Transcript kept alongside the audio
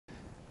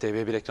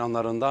TV1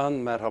 ekranlarından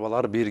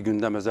merhabalar. Bir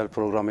Gündem Özel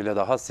programıyla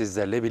daha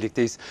sizlerle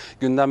birlikteyiz.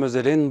 Gündem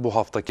Özel'in bu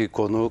haftaki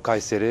konuğu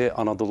Kayseri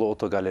Anadolu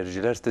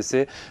Otogalericiler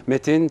sitesi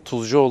Meti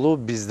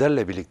Tuzcuoğlu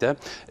bizlerle birlikte.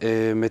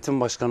 Metin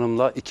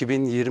Başkanımla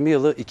 2020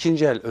 yılı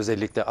ikinci el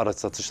özellikle araç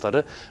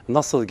satışları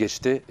nasıl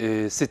geçti?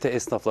 Site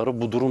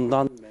esnafları bu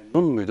durumdan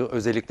memnun muydu?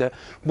 Özellikle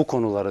bu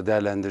konuları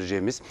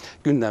değerlendireceğimiz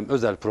Gündem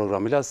Özel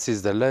programıyla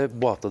sizlerle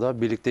bu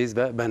haftada birlikteyiz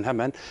ve ben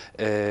hemen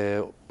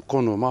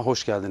konuğuma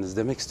hoş geldiniz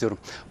demek istiyorum.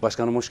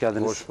 Başkanım hoş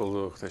geldiniz. Hoş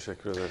bulduk.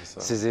 Teşekkür ederiz.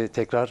 Sizi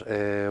tekrar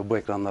bu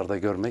ekranlarda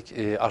görmek.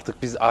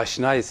 Artık biz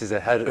aşinayız size.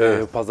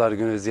 Her pazar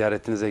günü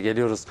ziyaretinize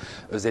geliyoruz.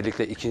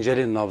 Özellikle ikinci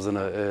elin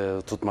nabzını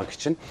tutmak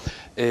için.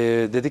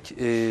 Dedik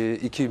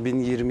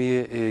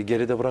 2020'yi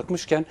geride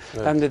bırakmışken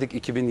hem dedik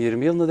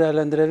 2020 yılını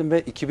değerlendirelim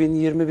ve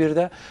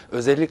 2021'de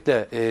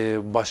özellikle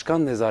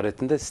başkan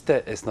nezaretinde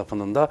site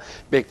esnafının da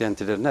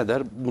beklentileri ne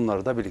der?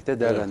 Bunları da birlikte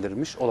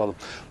değerlendirilmiş olalım.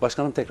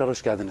 Başkanım tekrar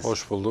hoş geldiniz.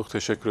 Hoş bulduk.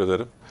 Teşekkür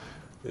ederim.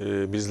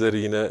 Bizleri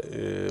yine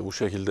bu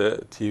şekilde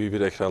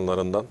TV1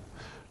 ekranlarından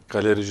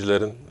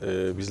galericilerin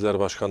bizler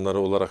başkanları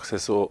olarak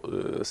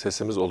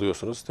sesimiz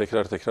oluyorsunuz.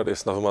 Tekrar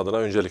esnafım adına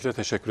öncelikle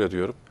teşekkür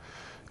ediyorum.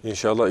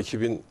 İnşallah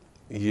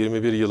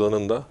 2021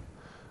 yılının da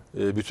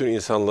bütün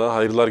insanlığa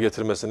hayırlar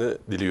getirmesini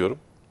diliyorum.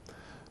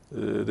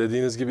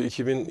 Dediğiniz gibi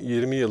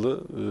 2020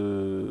 yılı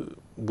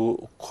bu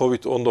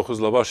Covid-19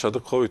 ile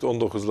başladık,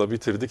 Covid-19 ile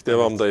bitirdik,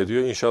 devam da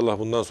ediyor. İnşallah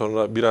bundan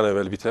sonra bir an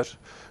evvel biter.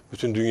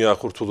 Bütün dünya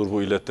kurtulur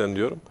bu illetten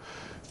diyorum.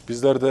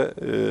 Bizler de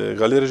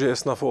galerici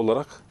esnafı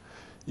olarak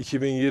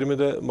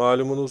 2020'de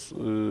malumunuz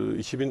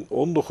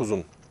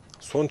 2019'un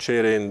son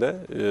çeyreğinde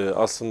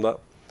aslında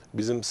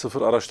bizim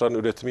sıfır araçların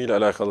üretimiyle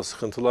alakalı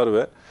sıkıntılar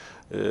ve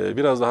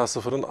biraz daha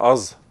sıfırın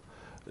az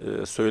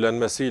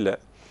söylenmesiyle,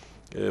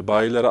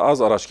 bayilere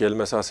az araç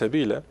gelmesi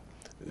hasebiyle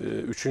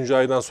 3.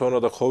 aydan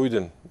sonra da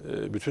Covid'in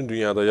bütün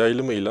dünyada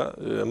yayılımıyla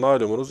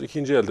malumunuz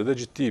ikinci elde de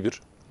ciddi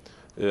bir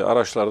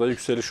araçlarda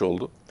yükseliş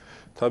oldu.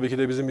 Tabii ki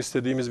de bizim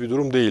istediğimiz bir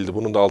durum değildi.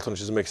 Bunun da altını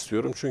çizmek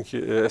istiyorum.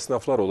 Çünkü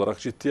esnaflar olarak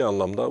ciddi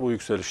anlamda bu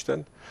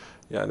yükselişten,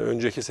 yani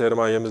önceki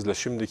sermayemizle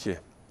şimdiki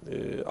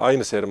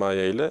aynı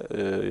sermayeyle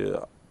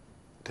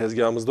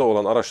tezgahımızda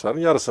olan araçların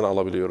yarısını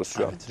alabiliyoruz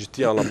şu an.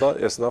 Ciddi anlamda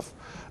esnaf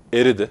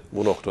eridi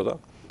bu noktada.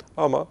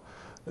 Ama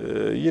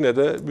yine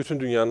de bütün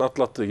dünyanın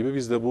atlattığı gibi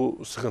biz de bu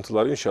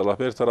sıkıntıları inşallah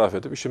bertaraf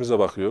edip işimize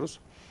bakıyoruz.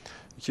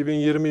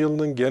 2020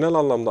 yılının genel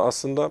anlamda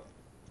aslında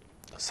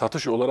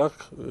satış olarak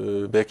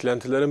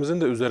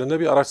beklentilerimizin de üzerinde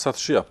bir araç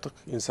satışı yaptık.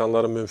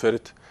 İnsanların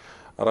münferit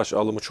araç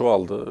alımı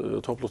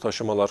çoğaldı, toplu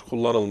taşımalar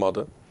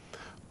kullanılmadı.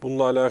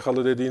 Bununla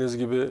alakalı dediğiniz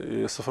gibi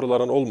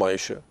sıfırların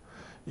olmayışı,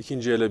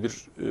 ikinci ele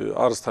bir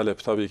arz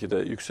talep tabii ki de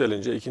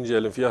yükselince ikinci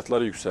elin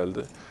fiyatları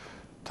yükseldi.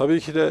 Tabii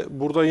ki de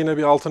burada yine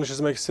bir altını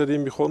çizmek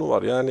istediğim bir konu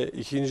var. Yani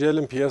ikinci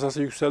elin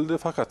piyasası yükseldi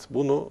fakat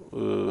bunu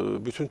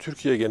bütün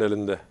Türkiye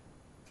genelinde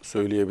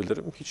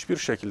söyleyebilirim. Hiçbir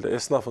şekilde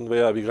esnafın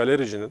veya bir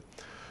galericinin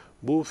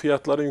bu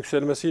fiyatların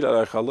yükselmesiyle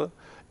alakalı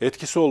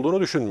etkisi olduğunu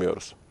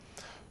düşünmüyoruz.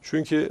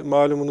 Çünkü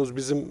malumunuz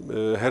bizim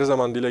her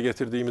zaman dile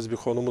getirdiğimiz bir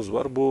konumuz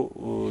var. Bu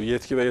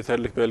yetki ve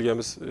yeterlilik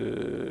belgemiz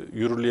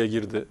yürürlüğe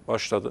girdi,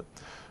 başladı.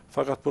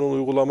 Fakat bunun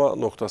uygulama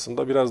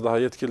noktasında biraz daha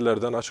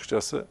yetkililerden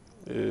açıkçası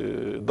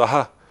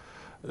daha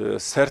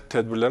sert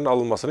tedbirlerin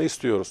alınmasını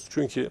istiyoruz.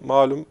 Çünkü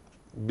malum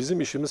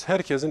bizim işimiz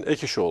herkesin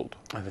ek işi oldu.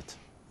 Evet.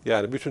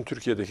 Yani bütün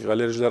Türkiye'deki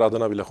galericiler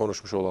adına bile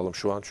konuşmuş olalım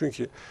şu an.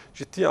 Çünkü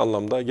ciddi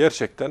anlamda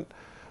gerçekten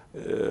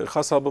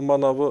kasabı,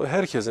 manavı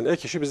herkesin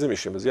ek işi bizim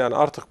işimiz. Yani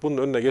artık bunun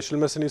önüne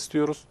geçilmesini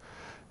istiyoruz.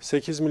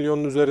 8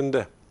 milyonun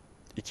üzerinde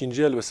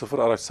ikinci el ve sıfır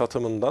araç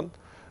satımından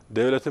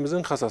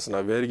devletimizin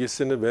kasasına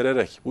vergisini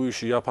vererek bu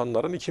işi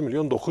yapanların 2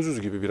 milyon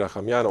 900 gibi bir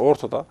rakam. Yani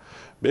ortada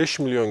 5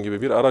 milyon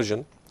gibi bir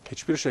aracın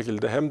hiçbir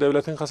şekilde hem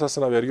devletin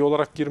kasasına vergi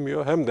olarak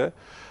girmiyor hem de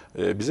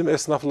bizim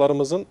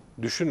esnaflarımızın,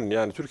 düşünün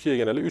yani Türkiye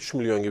geneli 3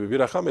 milyon gibi bir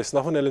rakam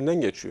esnafın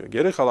elinden geçiyor.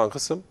 Geri kalan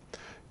kısım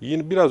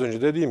yine biraz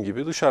önce dediğim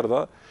gibi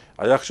dışarıda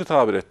ayakçı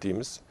tabir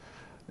ettiğimiz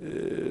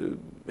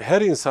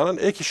her insanın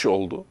ek işi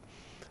oldu.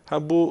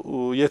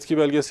 Bu yetki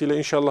belgesiyle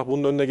inşallah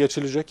bunun önüne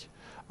geçilecek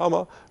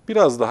ama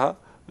biraz daha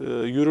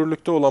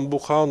yürürlükte olan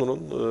bu kanunun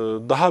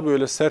daha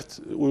böyle sert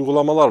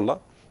uygulamalarla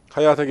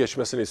hayata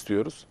geçmesini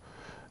istiyoruz.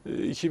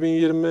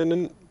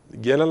 2020'nin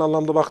genel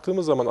anlamda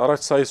baktığımız zaman araç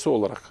sayısı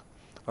olarak,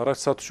 araç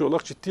satışı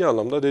olarak ciddi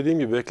anlamda dediğim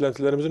gibi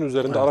beklentilerimizin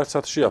üzerinde araç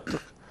satışı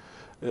yaptık.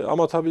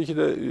 Ama tabii ki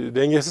de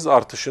dengesiz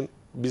artışın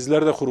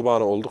bizler de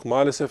kurbanı olduk.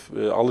 Maalesef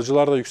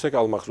alıcılar da yüksek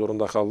almak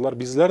zorunda kaldılar.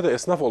 Bizler de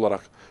esnaf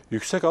olarak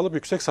yüksek alıp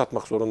yüksek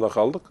satmak zorunda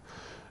kaldık.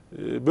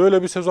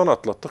 Böyle bir sezon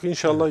atlattık.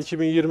 İnşallah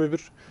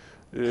 2021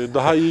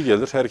 daha iyi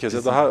gelir.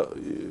 Herkese daha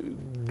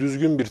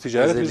düzgün bir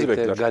ticaret bizi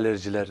bekler. Özellikle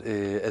galericiler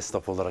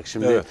esnaf olarak.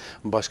 Şimdi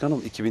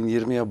başkanım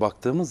 2020'ye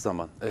baktığımız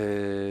zaman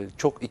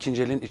çok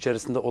ikinci elin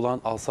içerisinde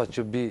olan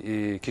alsatçı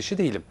bir kişi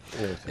değilim.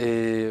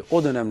 Evet.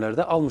 O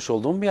dönemlerde almış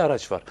olduğum bir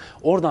araç var.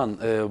 Oradan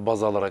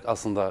baz alarak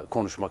aslında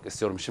konuşmak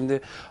istiyorum.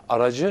 Şimdi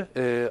aracı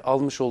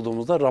almış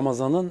olduğumuzda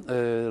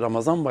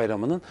Ramazan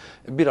bayramının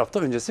bir hafta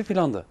öncesi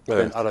filandı.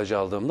 Evet. Ben aracı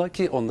aldığımda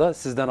ki onu da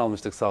sizden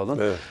almıştık sağ olun.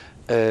 Evet.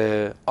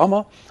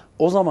 Ama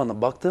O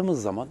zaman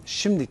baktığımız zaman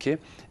şimdiki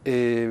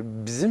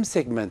bizim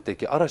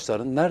segmentteki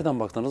araçların nereden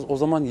baktığınız o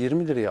zaman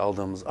 20 liraya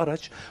aldığımız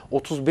araç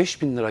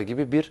 35 bin lira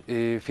gibi bir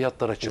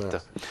fiyatlara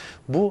çıktı. Evet.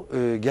 Bu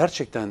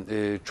gerçekten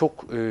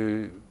çok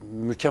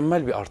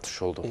mükemmel bir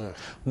artış oldu. Evet.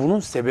 Bunun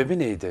sebebi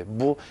neydi?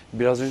 Bu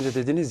biraz önce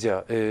dediniz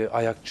ya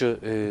ayakçı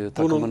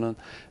takımının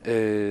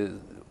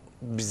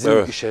bizim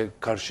Evet. işe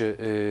karşı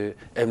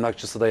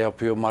emlakçısı da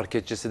yapıyor,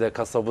 marketçisi de,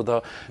 kasabı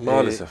da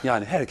Maalesef.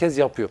 yani herkes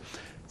yapıyor.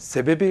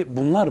 Sebebi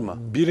bunlar mı?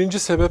 Birinci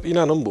sebep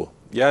inanın bu.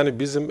 Yani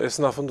bizim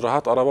esnafın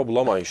rahat araba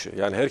bulamayışı.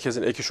 Yani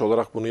herkesin ek iş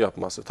olarak bunu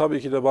yapması.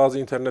 Tabii ki de bazı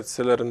internet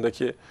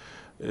sitelerindeki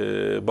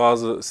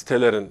bazı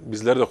sitelerin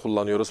bizleri de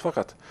kullanıyoruz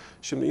fakat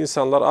şimdi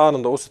insanlar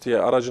anında o siteye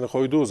aracını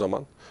koyduğu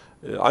zaman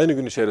aynı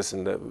gün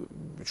içerisinde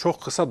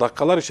çok kısa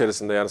dakikalar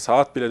içerisinde yani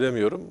saat bile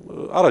demiyorum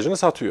aracını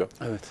satıyor.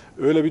 Evet.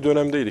 Öyle bir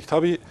dönemdeydik.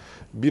 Tabii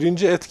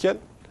birinci etken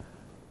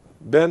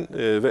ben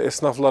ve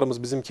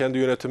esnaflarımız bizim kendi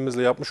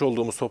yönetimimizle yapmış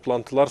olduğumuz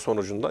toplantılar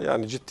sonucunda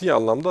yani ciddi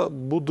anlamda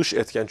bu dış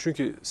etken.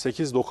 Çünkü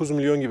 8-9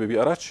 milyon gibi bir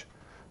araç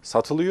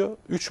satılıyor.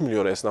 3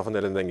 milyon esnafın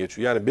elinden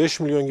geçiyor. Yani 5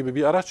 milyon gibi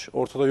bir araç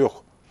ortada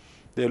yok.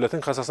 Devletin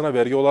kasasına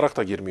vergi olarak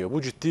da girmiyor.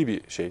 Bu ciddi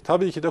bir şey.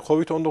 Tabii ki de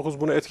Covid-19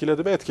 bunu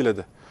etkiledi mi?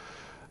 Etkiledi.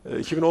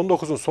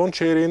 2019'un son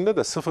çeyreğinde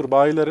de sıfır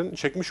bayilerin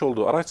çekmiş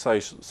olduğu araç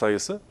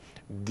sayısı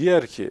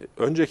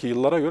önceki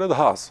yıllara göre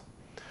daha az.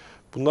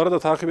 Bunları da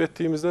takip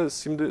ettiğimizde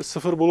şimdi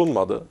sıfır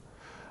bulunmadı.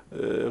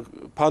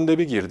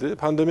 Pandemi girdi.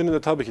 Pandeminin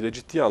de tabii ki de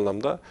ciddi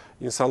anlamda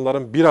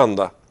insanların bir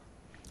anda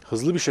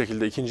hızlı bir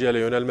şekilde ikinci ele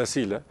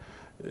yönelmesiyle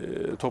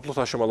toplu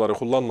taşımaları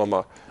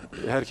kullanmama,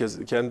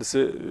 herkes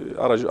kendisi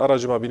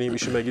aracıma bineyim,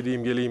 işime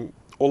gideyim, geleyim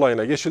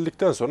olayına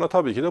geçildikten sonra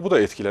tabii ki de bu da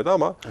etkiledi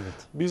ama Evet.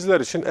 bizler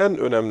için en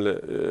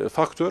önemli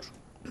faktör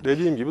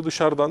dediğim gibi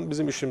dışarıdan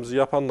bizim işimizi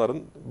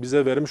yapanların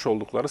bize vermiş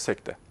oldukları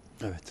sekte.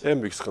 Evet.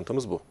 En büyük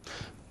sıkıntımız bu.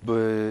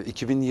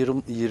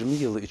 2020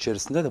 yılı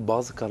içerisinde de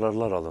bazı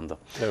kararlar alındı.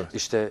 Evet.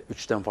 İşte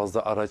 3'ten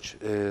fazla araç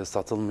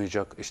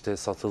satılmayacak, işte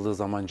satıldığı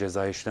zaman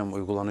ceza işlem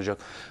uygulanacak.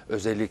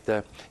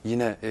 Özellikle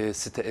yine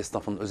site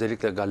esnafının,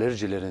 özellikle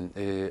galericilerin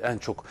en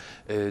çok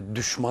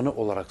düşmanı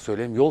olarak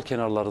söyleyeyim, yol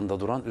kenarlarında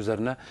duran,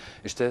 üzerine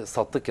işte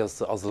sattık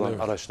yazısı azılan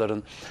Evet.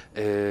 araçların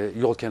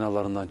yol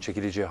kenarlarından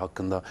çekileceği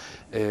hakkında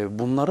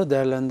bunları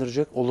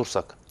değerlendirecek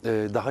olursak,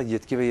 daha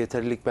yetki ve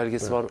yeterlilik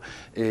belgesi Evet. var,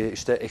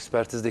 işte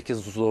ekspertizdeki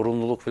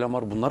zorunluluk falan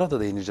var. Bunlara da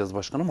değineceğiz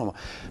başkanım ama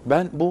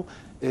ben bu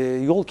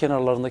yol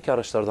kenarlarındaki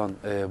araçlardan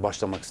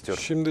başlamak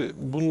istiyorum. Şimdi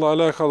bununla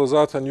alakalı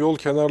zaten yol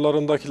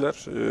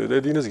kenarlarındakiler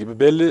dediğiniz gibi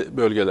belli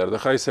bölgelerde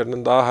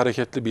Kayseri'nin daha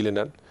hareketli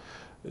bilinen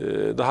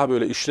daha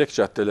böyle işlek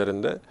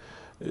caddelerinde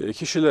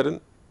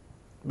kişilerin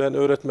ben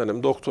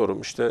öğretmenim,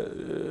 doktorum işte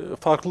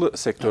farklı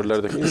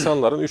sektörlerdeki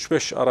insanların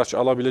 3-5 araç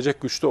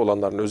alabilecek güçte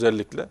olanların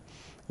özellikle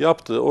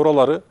yaptığı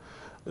oraları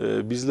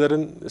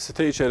bizlerin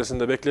site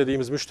içerisinde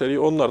beklediğimiz müşteriyi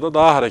onlar da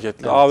daha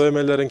hareketli. Evet.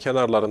 AVM'lerin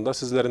kenarlarında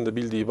sizlerin de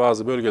bildiği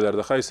bazı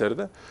bölgelerde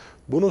Kayseri'de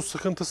bunun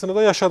sıkıntısını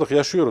da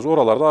yaşıyoruz.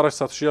 Oralarda araç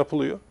satışı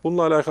yapılıyor.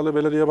 Bununla alakalı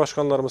belediye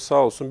başkanlarımız sağ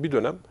olsun bir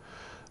dönem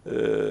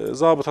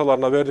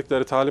zabıtalarına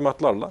verdikleri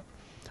talimatlarla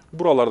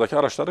buralardaki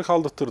araçları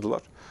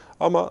kaldırttırdılar.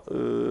 Ama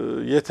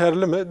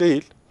yeterli mi?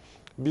 Değil.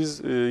 Biz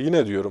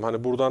yine diyorum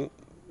hani buradan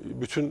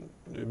bütün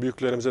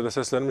büyüklerimize de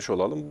seslenmiş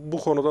olalım. Bu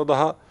konuda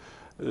daha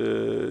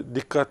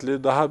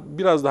dikkatli,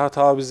 biraz daha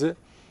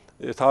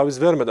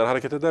taviz vermeden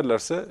hareket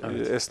ederlerse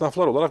Evet.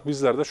 esnaflar olarak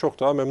bizler de çok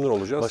daha memnun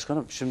olacağız.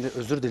 Başkanım şimdi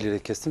özür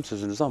dileyerek kestim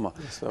sözünüzü ama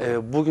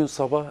bugün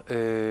sabah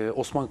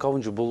Osman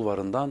Kavuncu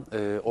Bulvarı'ndan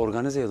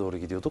Organize'ye doğru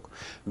gidiyorduk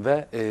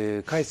ve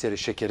Kayseri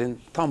Şeker'in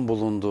tam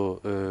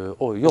bulunduğu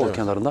o yol Evet.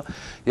 kenarında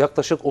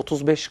yaklaşık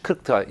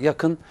 35-40'a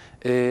yakın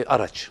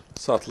araç.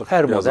 Satlık,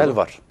 Her model yazılı.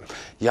 var.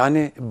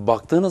 Yani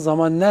baktığınız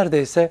zaman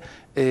neredeyse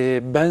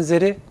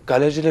benzeri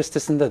galericiler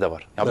sitesinde de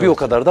var. Ya bir Evet. o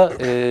kadar da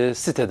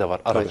sitede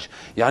var araç.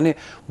 Tabii. Yani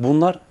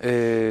bunlar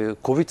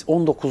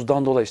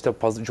Covid-19'dan dolayı işte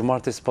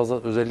cumartesi,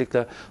 pazar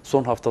özellikle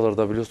son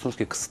haftalarda biliyorsunuz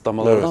ki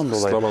kısıtlamalardan Evet, dolayı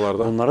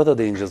kısıtlamalardan. bunlara da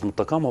değineceğiz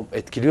mutlaka ama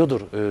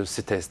etkiliyordur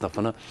site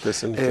esnafını.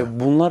 Kesinlikle.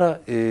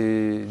 Bunlara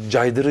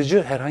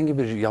caydırıcı herhangi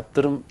bir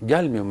yaptırım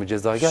gelmiyor mu?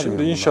 Ceza gelmiyor mu? Şimdi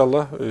bunlar?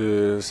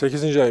 inşallah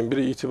 8. ayın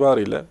 1'i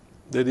itibariyle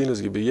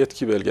dediğiniz gibi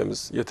yetki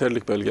belgemiz,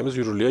 yeterlilik belgemiz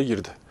yürürlüğe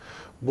girdi.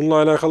 Bununla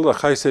alakalı da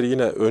Kayseri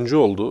yine öncü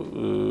oldu.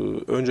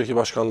 Önceki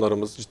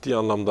başkanlarımız ciddi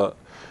anlamda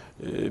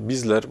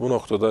bizler bu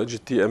noktada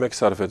ciddi emek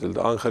sarf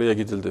edildi. Ankara'ya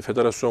gidildi,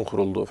 federasyon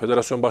kuruldu.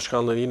 Federasyon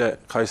başkanlığını yine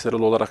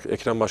Kayserili olarak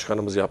Ekrem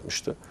Başkanımız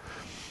yapmıştı.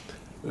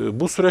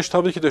 Bu süreç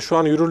tabii ki de şu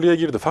an yürürlüğe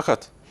girdi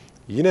fakat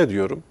yine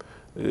diyorum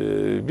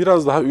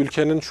biraz daha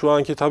ülkenin şu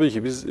anki tabii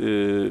ki biz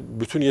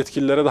bütün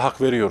yetkililere de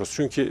hak veriyoruz.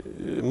 Çünkü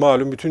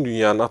malum bütün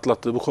dünyanın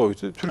atlattığı bu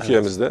Covid'i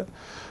Türkiye'mizde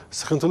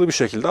sıkıntılı bir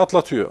şekilde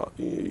atlatıyor.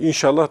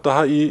 İnşallah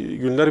daha iyi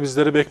günler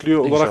bizleri bekliyor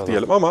olarak İnşallah.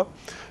 diyelim ama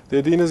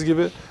dediğiniz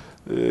gibi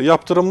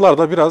yaptırımlar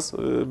da biraz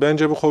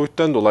bence bu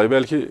Covid'den dolayı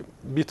belki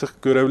bir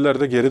tık görevliler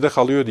de geride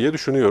kalıyor diye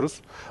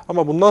düşünüyoruz.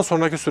 Ama bundan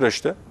sonraki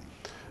süreçte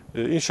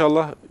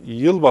inşallah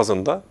yıl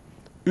bazında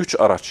 3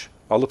 araç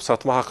alıp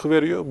satma hakkı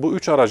veriyor. Bu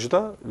 3 aracı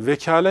da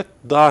vekalet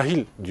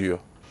dahil diyor.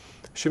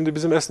 Şimdi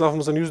bizim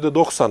esnafımızın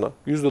 %90'ı,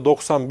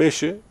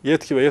 %95'i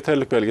yetki ve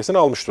yeterlilik belgesini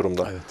almış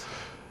durumda.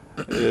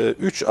 Evet.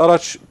 3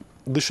 araç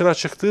dışına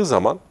çıktığı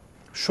zaman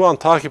şu an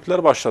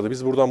takipler başladı.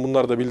 Biz buradan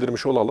bunları da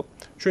bildirmiş olalım.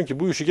 Çünkü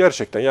bu işi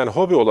gerçekten yani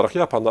hobi olarak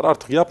yapanlar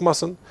artık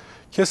yapmasın.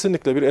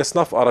 Kesinlikle bir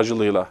esnaf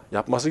aracılığıyla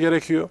yapması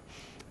gerekiyor.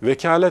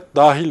 Vekalet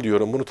dahil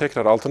diyorum. Bunu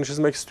tekrar altını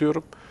çizmek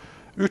istiyorum.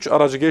 3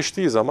 aracı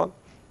geçtiği zaman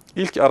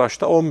ilk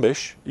araçta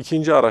 15,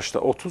 ikinci araçta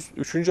 30,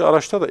 üçüncü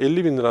araçta da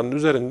 50 bin liranın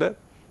üzerinde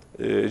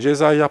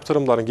cezai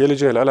yaptırımların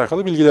geleceğiyle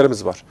alakalı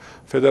bilgilerimiz var.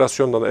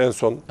 Federasyonda da en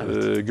son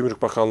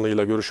Gümrük Bakanlığı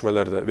ile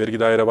görüşmelerde, Vergi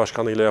Daire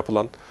Başkanı ile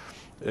yapılan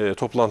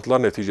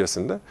toplantılar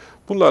neticesinde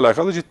bununla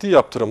alakalı ciddi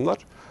yaptırımlar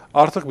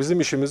artık bizim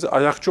işimizi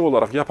ayakçı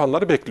olarak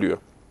yapanları bekliyor.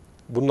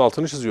 Bunun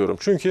altını çiziyorum.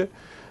 Çünkü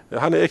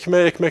hani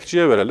ekmeği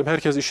ekmekçiye verelim,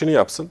 herkes işini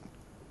yapsın.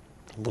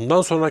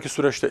 Bundan sonraki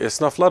süreçte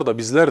esnaflar da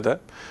bizler de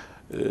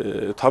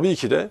tabii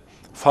ki de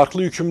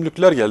farklı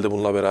yükümlülükler geldi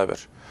bununla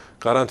beraber.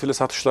 Garantili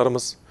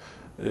satışlarımız,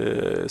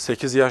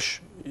 8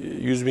 yaş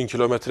 100 bin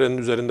kilometrenin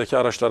üzerindeki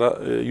araçlara,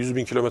 100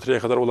 bin kilometreye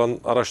kadar olan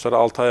araçlara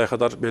 6 aya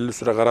kadar belli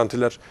süre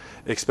garantiler,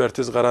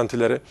 ekspertiz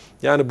garantileri.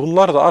 Yani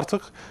bunlar da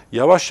artık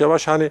yavaş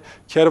yavaş hani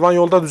kervan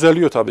yolda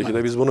düzeliyor tabii ki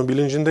de biz bunun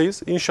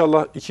bilincindeyiz.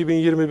 İnşallah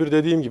 2021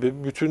 dediğim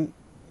gibi bütün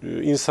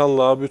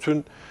insanlığa,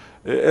 bütün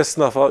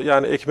esnafa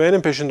yani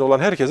ekmeğinin peşinde olan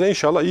herkese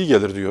inşallah iyi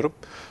gelir diyorum.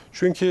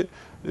 Çünkü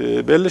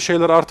belli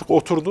şeyler artık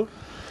oturdu.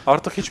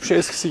 Artık hiçbir şey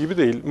eskisi gibi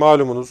değil.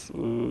 Malumunuz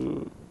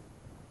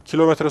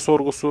kilometre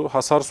sorgusu,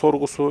 hasar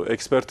sorgusu,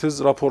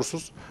 ekspertiz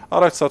raporsuz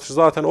araç satışı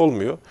zaten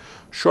olmuyor.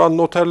 Şu an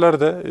noterler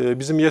de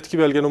bizim yetki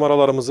belge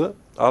numaralarımızı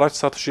araç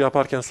satışı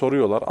yaparken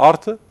soruyorlar.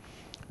 Artı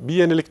bir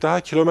yenilik daha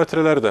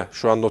kilometreler de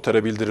şu an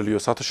notere bildiriliyor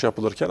satış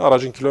yapılırken.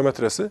 Aracın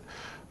kilometresi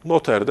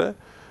noterde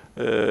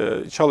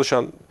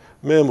çalışan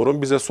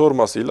memurun bize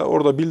sormasıyla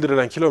orada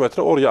bildirilen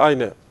kilometre oraya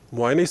aynı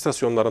muayene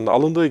istasyonlarında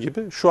alındığı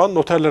gibi şu an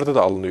noterlerde de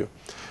alınıyor.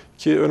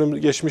 Ki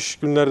geçmiş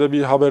günlerde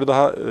bir haber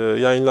daha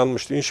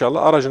yayınlanmıştı.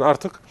 İnşallah aracın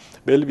artık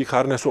belli bir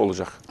karnesi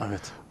olacak.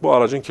 Evet. Bu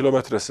aracın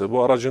kilometresi,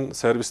 bu aracın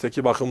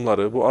servisteki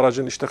bakımları, bu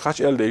aracın işte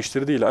kaç el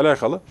değiştirdiği ile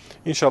alakalı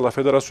inşallah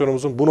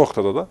federasyonumuzun bu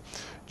noktada da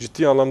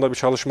ciddi anlamda bir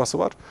çalışması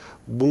var.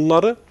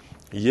 Bunları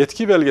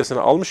yetki belgesini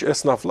almış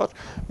esnaflar,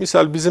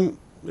 misal bizim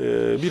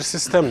bir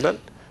sistemden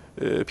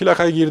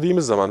plakayı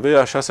girdiğimiz zaman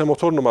veya şase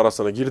motor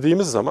numarasını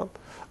girdiğimiz zaman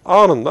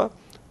anında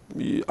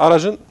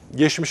aracın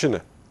geçmişini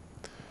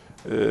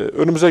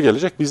önümüze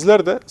gelecek.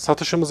 Bizler de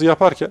satışımızı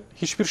yaparken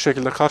hiçbir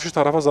şekilde karşı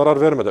tarafa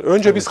zarar vermeden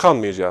önce biz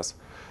kanmayacağız.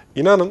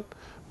 İnanın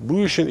bu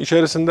işin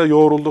içerisinde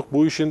yoğrulduk.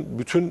 Bu işin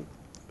bütün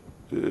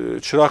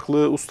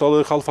çıraklığı,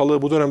 ustalığı,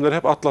 kalfalığı bu dönemleri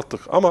hep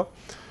atlattık. Ama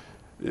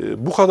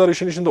bu kadar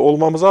işin içinde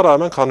olmamıza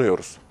rağmen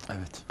kanıyoruz.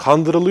 Evet.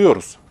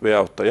 Kandırılıyoruz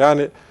veyahut da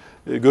yani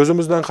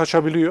gözümüzden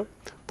kaçabiliyor.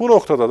 Bu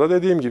noktada da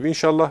dediğim gibi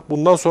inşallah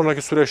bundan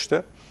sonraki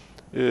süreçte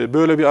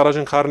böyle bir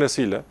aracın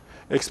karnesiyle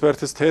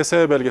ekspertiz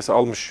TSE belgesi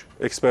almış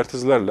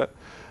ekspertizlerle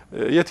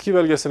yetki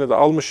belgesini de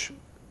almış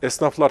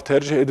esnaflar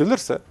tercih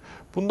edilirse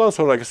bundan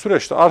sonraki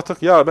süreçte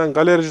artık ya ben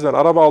galericiden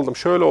araba aldım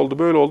şöyle oldu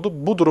böyle oldu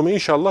bu durumu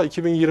inşallah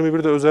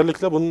 2021'de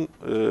özellikle bunu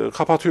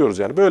kapatıyoruz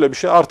yani böyle bir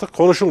şey artık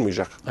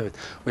konuşulmayacak. Evet.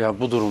 Yani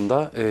bu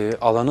durumda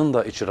alanın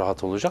da içi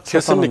rahat olacak,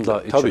 Kesinlikle, satanın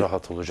da içi tabii.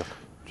 rahat olacak.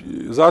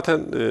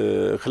 Zaten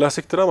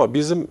klasiktir ama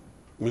bizim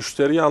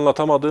müşteriye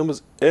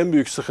anlatamadığımız en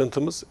büyük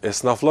sıkıntımız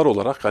esnaflar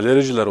olarak,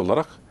 galericiler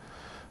olarak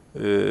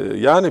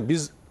yani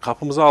biz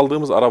kapımıza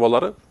aldığımız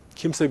arabaları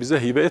kimse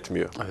bize hibe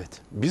etmiyor. Evet.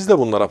 Biz de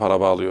bunlara para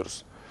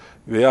bağlıyoruz.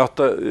 Veyahut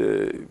da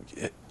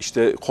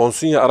işte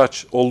konsinye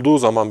araç olduğu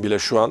zaman bile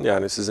şu an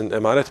yani sizin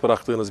emanet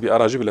bıraktığınız bir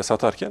aracı bile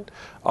satarken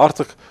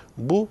artık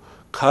bu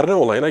karne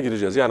olayına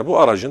gireceğiz. Yani bu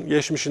aracın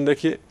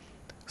geçmişindeki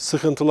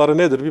sıkıntıları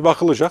nedir bir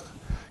bakılacak.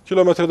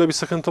 Kilometrede bir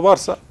sıkıntı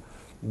varsa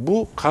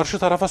bu karşı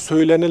tarafa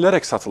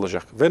söylenilerek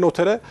satılacak ve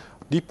notere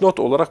dipnot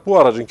olarak bu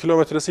aracın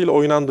kilometresiyle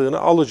oynandığını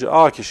alıcı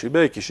A kişi,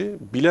 B kişi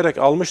bilerek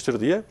almıştır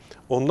diye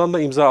ondan da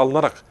imza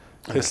alınarak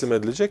teslim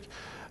edilecek.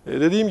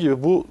 Dediğim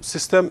gibi bu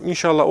sistem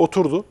inşallah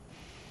oturdu.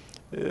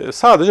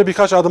 Sadece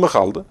birkaç adımı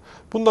kaldı.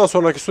 Bundan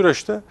sonraki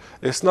süreçte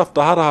esnaf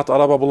daha rahat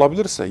araba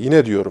bulabilirse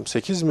yine diyorum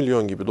 8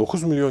 milyon gibi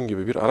 9 milyon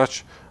gibi bir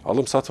araç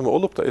alım satımı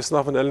olup da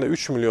esnafın eline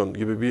 3 milyon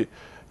gibi bir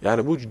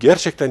yani bu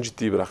gerçekten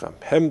ciddi bir rakam.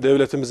 Hem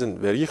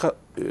devletimizin vergi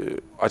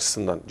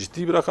açısından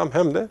ciddi bir rakam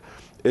hem de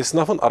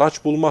esnafın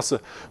araç bulması.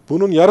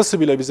 Bunun yarısı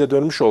bile bize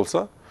dönmüş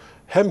olsa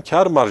hem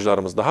kar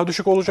marjlarımız daha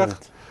düşük olacak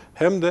Evet.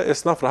 hem de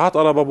esnaf rahat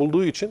araba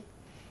bulduğu için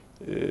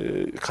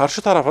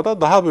karşı tarafa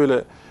da daha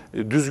böyle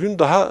düzgün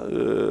daha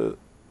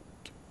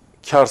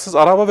karsız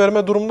araba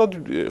verme durumunda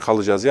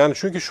kalacağız. Yani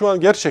çünkü şu an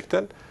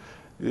gerçekten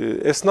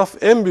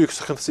esnaf en büyük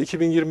sıkıntısı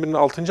 2021'in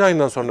 6.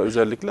 ayından sonra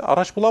özellikle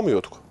araç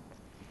bulamıyorduk.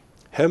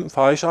 Hem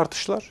fahiş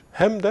artışlar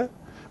hem de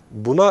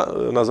buna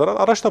nazaran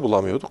araç da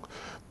bulamıyorduk.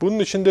 Bunun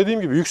için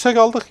dediğim gibi yüksek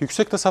aldık.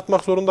 Yüksek de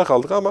satmak zorunda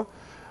kaldık ama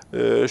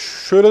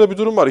şöyle de bir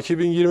durum var.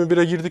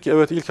 2021'e girdik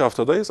evet ilk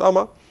haftadayız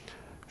ama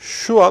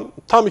şu an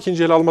tam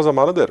ikinci el alma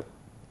zamanı derim.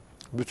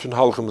 Bütün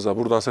halkımıza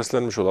buradan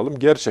seslenmiş olalım.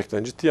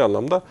 Gerçekten ciddi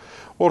anlamda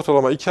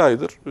ortalama 2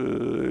 aydır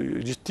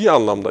ciddi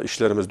anlamda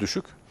işlerimiz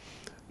düşük.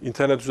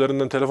 internet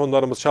üzerinden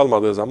telefonlarımız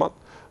çalmadığı zaman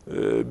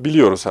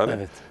biliyoruz hani.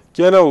 Evet.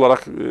 Genel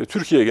olarak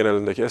Türkiye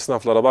genelindeki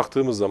esnaflara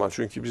baktığımız zaman,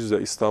 çünkü biz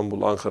de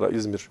İstanbul, Ankara,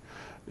 İzmir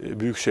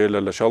büyük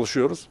şehirlerle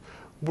çalışıyoruz.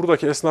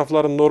 Buradaki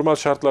esnafların normal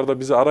şartlarda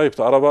bizi arayıp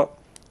da araba,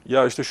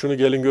 ya işte şunu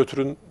gelin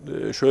götürün,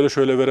 şöyle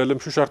şöyle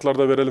verelim, şu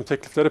şartlarda verelim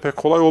teklifleri pek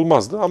kolay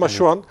olmazdı. Ama Evet.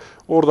 şu an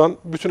oradan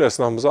bütün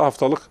esnafımıza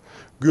haftalık,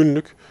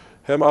 günlük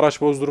hem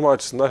araç bozdurma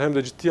açısından hem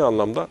de ciddi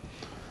anlamda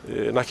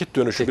nakit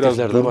dönüşü biraz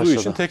Teklifler de durduğu başladı.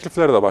 için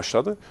teklifler de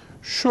başladı.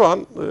 Şu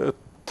an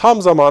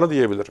tam zamanı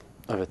diyebilirim.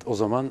 Evet, o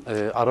zaman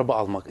araba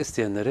almak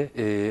isteyenleri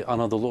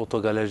Anadolu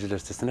Otogalericiler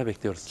sitesine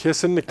bekliyoruz.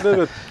 Kesinlikle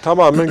ve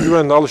tamamen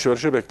güvenli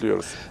alışverişe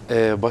bekliyoruz.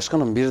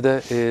 Başkanım, bir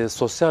de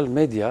sosyal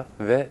medya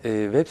ve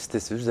web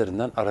sitesi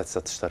üzerinden araç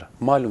satışları.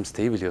 Malum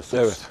siteyi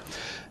biliyorsunuz.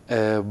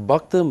 Evet.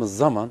 Baktığımız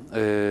zaman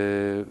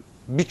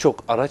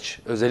birçok araç,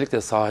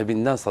 özellikle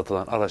sahibinden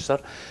satılan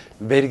araçlar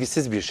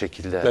vergisiz bir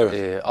şekilde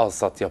Evet.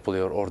 al-sat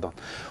yapılıyor oradan.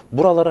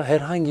 Buralara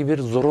herhangi bir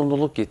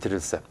zorunluluk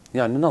getirilse,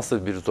 yani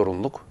nasıl bir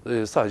zorunluluk?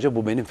 Sadece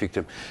bu benim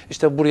fikrim.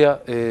 İşte buraya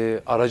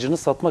aracını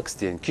satmak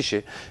isteyen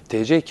kişi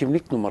TC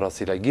kimlik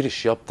numarasıyla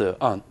giriş yaptığı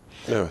an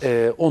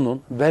Evet.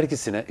 onun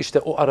vergisine, işte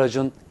o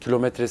aracın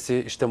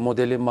kilometresi, işte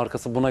modeli,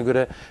 markası, buna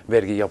göre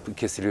vergi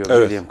kesiliyor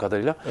Evet. bildiğim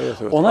kadarıyla. Evet,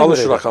 evet. Ona Alış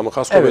göre de, rakamı,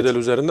 kasko evet, bedeli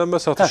üzerinden ve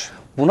satış.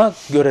 buna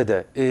göre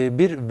de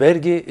bir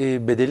vergi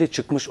bedeli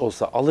çıkmış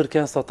olsa,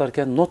 alırken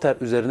satarken noter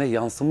üzerine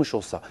yansımış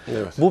olsa,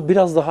 Evet. bu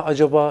biraz daha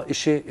acaba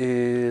işi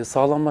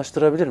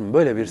sağlamlaştırabilir mi?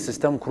 Böyle bir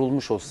sistem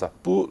kurulmuş olsa.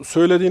 Bu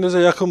söylediğinize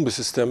yakın bir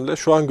sistemle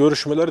şu an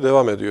görüşmeler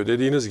devam ediyor.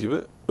 Dediğiniz gibi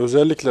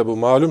özellikle bu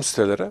malum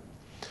sitelere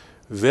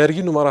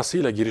vergi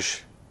numarasıyla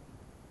giriş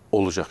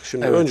olacak.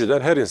 Şimdi Evet.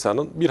 önceden her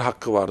insanın bir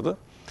hakkı vardı.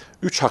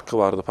 3 hakkı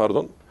vardı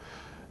pardon.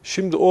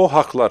 Şimdi o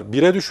haklar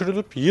 1'e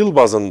düşürülüp yıl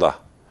bazında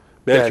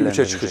belki 3'e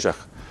Değerlendirilecek. çıkacak.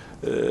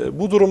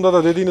 Bu durumda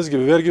da dediğiniz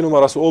gibi vergi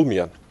numarası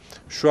olmayan,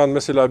 şu an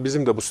mesela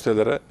bizim de bu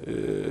sitelere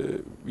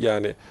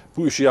yani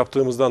bu işi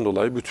yaptığımızdan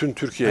dolayı bütün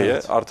Türkiye'ye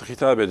Evet. artık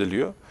hitap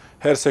ediliyor.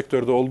 Her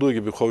sektörde olduğu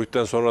gibi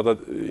Covid'den sonra da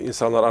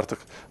insanlar artık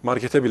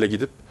markete bile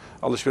gidip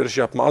alışveriş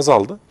yapma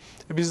azaldı.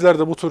 Bizler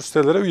de bu tür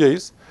sitelere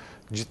üyeyiz.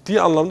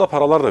 Ciddi anlamda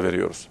paralar da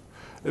veriyoruz.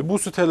 Bu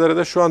sitelere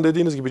de şu an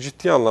dediğiniz gibi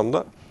ciddi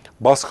anlamda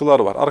baskılar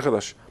var.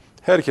 Arkadaş,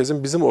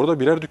 herkesin bizim orada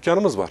birer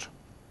dükkanımız var.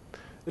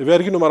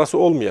 Vergi numarası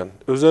olmayan,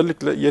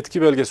 özellikle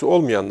yetki belgesi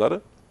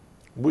olmayanları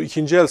bu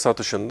ikinci el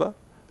satışında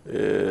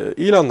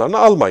ilanlarını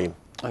almayın.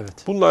 Evet.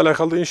 Bununla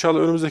alakalı da inşallah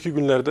önümüzdeki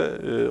günlerde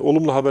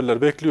olumlu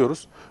haberler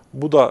bekliyoruz.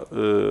 Bu da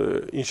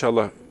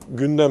inşallah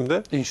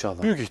gündemde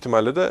İnşallah. büyük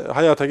ihtimalle de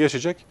hayata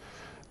geçecek.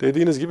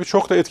 Dediğiniz gibi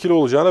çok da etkili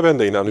olacağına ben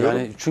de inanıyorum.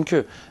 Yani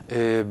çünkü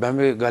ben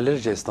bir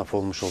galerici esnaf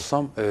olmuş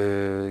olsam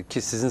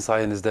ki sizin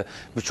sayenizde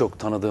birçok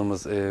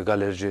tanıdığımız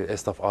galerici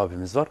esnaf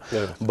abimiz var.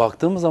 Evet.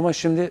 Baktığımız zaman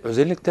şimdi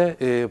özellikle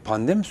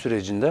pandemi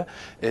sürecinde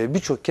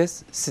birçok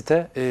kez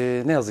site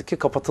ne yazık ki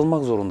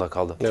kapatılmak zorunda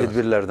kaldı, Evet.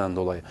 tedbirlerden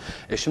dolayı.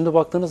 Şimdi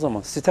baktığınız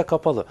zaman site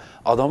kapalı.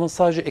 Adamın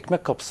sadece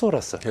ekmek kapısı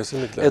orası.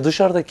 Kesinlikle.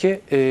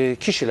 Dışarıdaki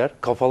kişiler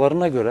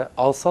kafalarına göre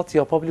al-sat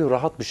yapabiliyor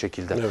rahat bir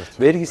şekilde.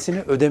 Evet.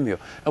 Vergisini ödemiyor.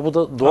 Bu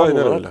da doğal Aynen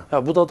olarak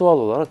öyle. bu da doğal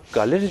olarak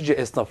galerici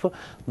esnafı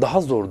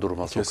daha zor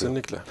duruma sokuyor.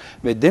 Kesinlikle.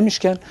 Ve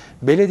demişken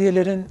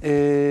belediyelerin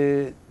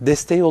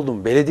desteği oldu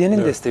mu? Belediyenin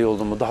Evet. desteği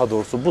oldu mu daha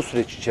doğrusu bu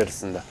süreç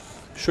içerisinde?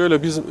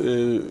 Şöyle biz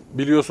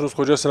biliyorsunuz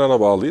Kocasinan'a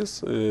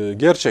bağlıyız.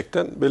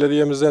 Gerçekten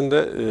belediyemizden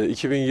de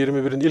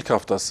 2021'in ilk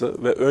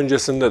haftası ve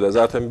öncesinde de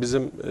zaten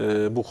bizim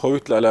bu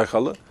Covid ile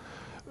alakalı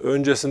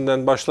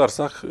öncesinden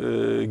başlarsak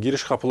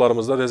giriş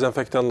kapılarımızda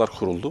dezenfektanlar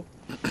kuruldu.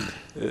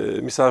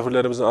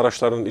 Misafirlerimizin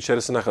araçlarının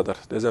içerisine kadar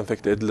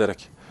dezenfekte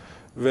edilerek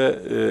ve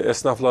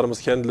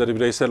esnaflarımız kendileri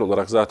bireysel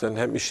olarak zaten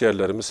hem iş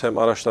yerlerimiz hem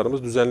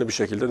araçlarımız düzenli bir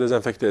şekilde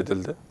dezenfekte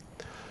edildi.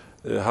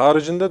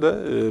 Haricinde de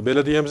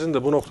belediyemizin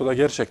de bu noktada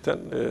gerçekten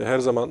her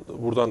zaman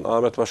buradan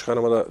Ahmet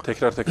Başkanıma da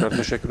tekrar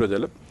teşekkür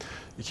edelim.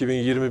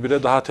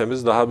 2021'e daha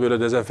temiz, daha böyle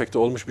dezenfekte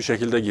olmuş bir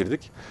şekilde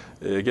girdik.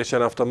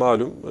 Geçen hafta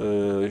malum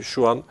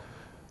şu an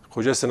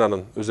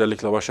Kocasinan'ın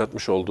özellikle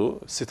başlatmış olduğu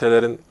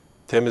sitelerin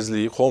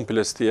temizliği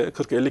komple siteye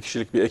 40-50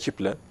 kişilik bir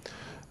ekiple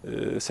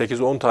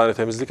 8-10 tane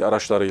temizlik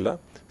araçlarıyla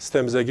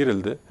sitemize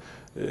girildi.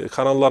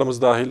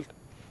 Kanallarımız dahil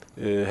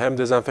hem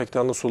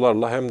dezenfektanlı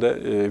sularla hem de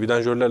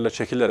vidanjörlerle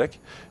çekilerek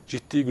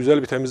ciddi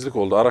güzel bir temizlik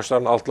oldu.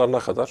 Araçların altlarına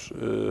kadar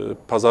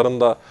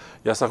pazarında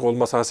yasak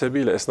olması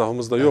hasebiyle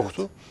esnafımız da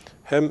yoktu. Evet.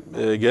 Hem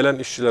gelen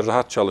işçiler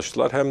rahat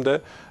çalıştılar hem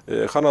de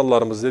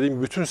kanallarımız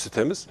dediğim bütün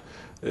sitemiz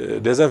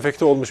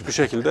dezenfekte olmuş bir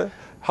şekilde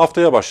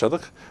haftaya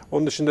başladık.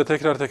 Onun için de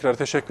tekrar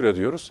teşekkür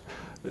ediyoruz.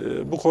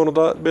 Bu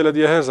konuda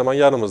belediye her zaman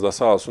yanımızda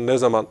sağ olsun. Ne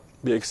zaman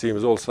bir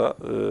eksiğimiz olsa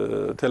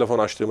telefon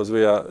açtığımız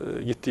veya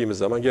gittiğimiz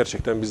zaman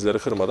gerçekten bizleri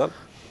kırmadan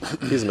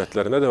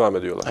hizmetlerine devam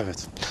ediyorlar.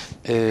 Evet.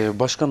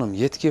 Başkanım,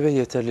 yetki ve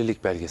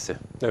yeterlilik belgesi.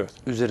 Evet.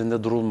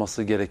 Üzerinde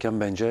durulması gereken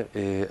bence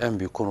en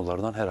büyük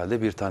konulardan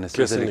herhalde bir tanesi.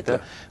 Kesinlikle. Özellikle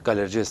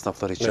galerici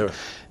esnaflar için.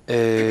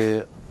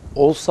 Evet.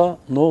 Olsa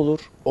ne olur,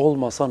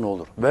 olmasa ne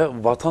olur? Ve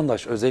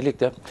vatandaş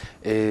özellikle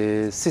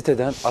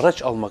siteden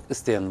araç almak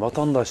isteyen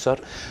vatandaşlar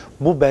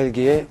bu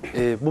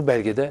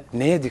belgede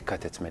neye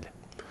dikkat etmeli?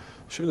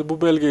 Şimdi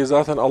bu belgeyi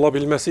zaten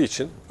alabilmesi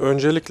için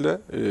öncelikle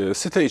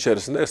site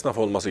içerisinde esnaf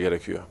olması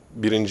gerekiyor.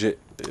 Birinci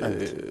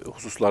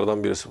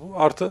hususlardan birisi bu.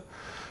 Artı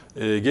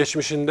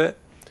geçmişinde,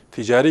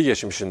 ticari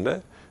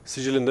geçmişinde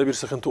sicilinde bir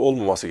sıkıntı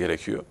olmaması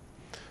gerekiyor.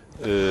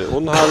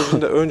 Onun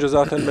haricinde önce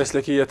zaten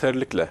mesleki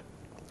yeterlilikle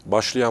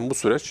başlayan bu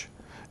süreç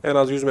en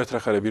az 100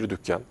 metrekare bir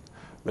dükkan.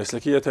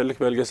 Mesleki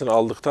yeterlilik belgesini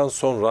aldıktan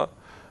sonra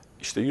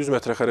işte 100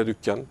 metrekare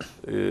dükkan,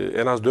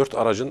 en az 4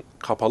 aracın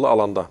kapalı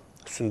alanda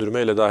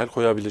sündürmeyle dahil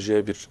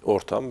koyabileceği bir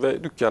ortam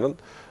ve dükkanın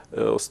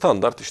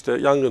standart işte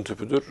yangın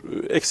tüpüdür,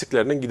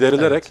 eksiklerinin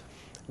giderilerek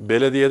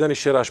belediyeden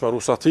iş yeri açma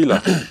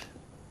ruhsatıyla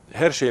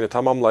her şeyini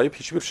tamamlayıp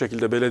hiçbir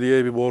şekilde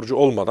belediyeye bir borcu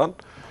olmadan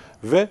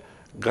ve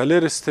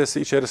galeri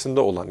sitesi içerisinde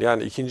olan,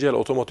 yani ikinci el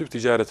otomotiv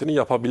ticaretini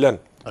yapabilen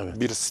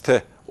bir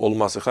site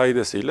olması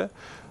kaidesiyle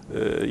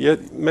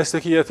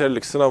mesleki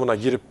yeterlilik sınavına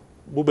girip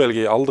bu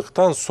belgeyi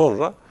aldıktan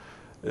sonra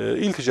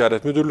İl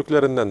Ticaret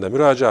Müdürlüklerinden de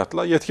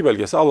müracaatla yetki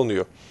belgesi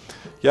alınıyor.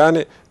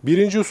 Yani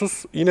birinci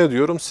husus, yine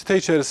diyorum, site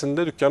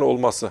içerisinde dükkanı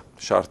olması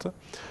şartı.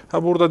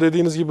 Burada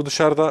dediğiniz gibi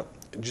dışarıda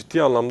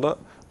ciddi anlamda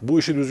bu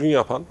işi düzgün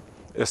yapan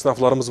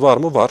esnaflarımız var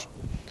mı? Var.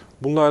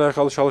 Bununla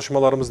alakalı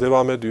çalışmalarımız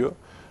devam ediyor.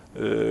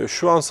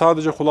 Şu an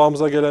sadece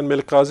kulağımıza gelen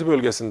Melikgazi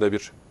bölgesinde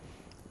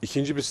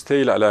ikinci bir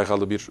site ile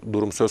alakalı bir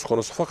durum söz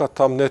konusu. Fakat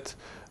tam net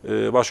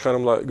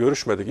başkanımla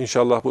görüşmedik.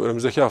 İnşallah bu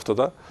önümüzdeki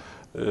haftada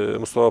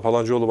Mustafa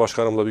Palancıoğlu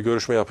başkanımla bir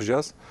görüşme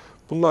yapacağız.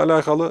 Bununla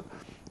alakalı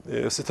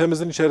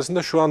sitemizin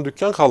içerisinde şu an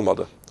dükkan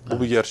kalmadı.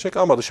 Bu bir gerçek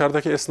ama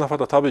dışarıdaki esnafa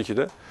da tabii ki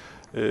de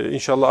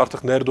inşallah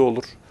artık nerede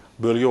olur?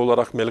 Bölge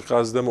olarak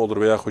Melikgazi'de mi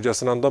olur veya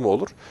Kocasinan'da mı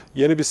olur?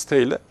 Yeni bir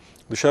siteyle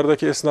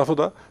dışarıdaki esnafı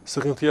da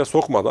sıkıntıya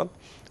sokmadan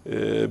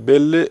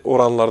belli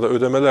oranlarda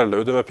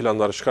ödeme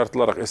planları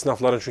çıkartılarak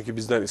esnafların, çünkü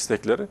bizden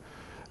istekleri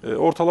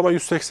ortalama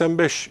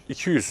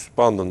 185-200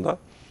 bandında.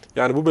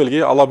 Yani bu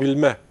belgeyi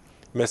alabilme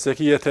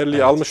mesleki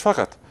yeterliliği almış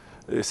fakat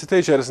site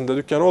içerisinde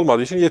dükkan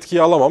olmadığı için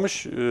yetkiyi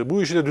alamamış.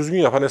 Bu işi de düzgün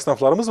yapan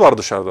esnaflarımız var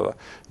dışarıda da.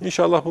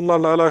 İnşallah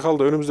bunlarla alakalı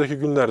da önümüzdeki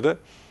günlerde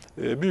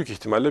büyük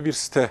ihtimalle bir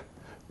site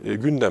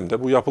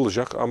gündemde bu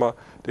yapılacak ama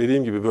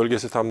dediğim gibi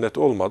bölgesi tam net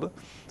olmadı.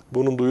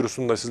 Bunun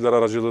duyurusunu da sizler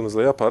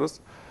aracılığınızla yaparız.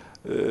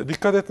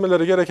 Dikkat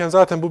etmeleri gereken,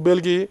 zaten bu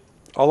belgeyi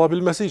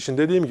alabilmesi için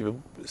dediğim gibi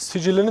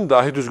sicilinin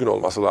dahi düzgün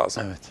olması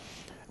lazım.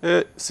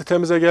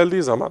 Sitemize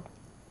geldiği zaman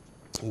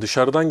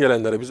dışarıdan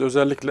gelenlere biz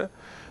özellikle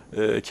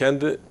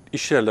kendi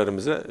iş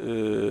yerlerimize,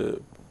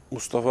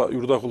 Mustafa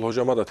Yurdakul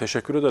hocama da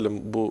teşekkür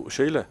edelim bu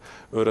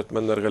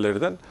öğretmenler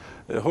galeriden.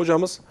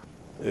 Hocamız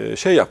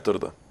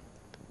yaptırdı.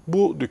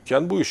 Bu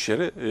dükkan, bu iş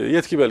yeri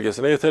yetki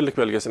belgesine, yeterlilik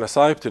belgesine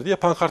sahiptir diye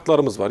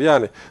pankartlarımız var.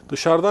 Yani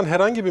dışarıdan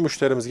herhangi bir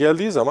müşterimiz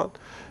geldiği zaman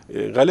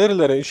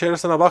galerilerin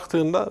içerisine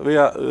baktığında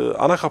veya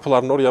ana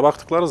kapıların oraya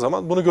baktıkları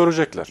zaman bunu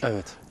görecekler.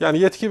 Yani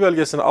yetki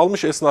belgesini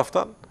almış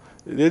esnaftan,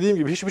 dediğim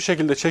gibi, hiçbir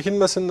şekilde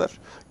çekinmesinler.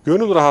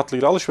 Gönül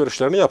rahatlığıyla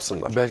alışverişlerini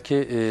yapsınlar.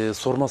 Belki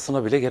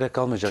sormasına bile gerek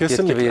kalmayacak.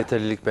 Kesinlikle. Yetki ve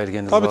yeterlilik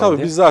belgeniz var Tabii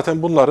diye. biz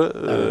zaten bunları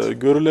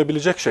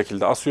görülebilecek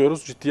şekilde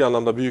asıyoruz. Ciddi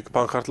anlamda büyük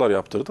pankartlar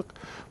yaptırdık.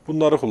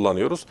 Bunları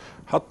kullanıyoruz.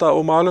 Hatta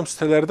o malum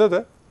sitelerde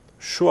de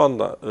şu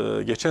anda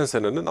geçen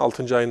senenin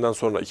 6. ayından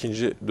sonra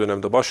ikinci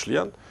dönemde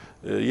başlayan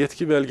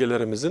yetki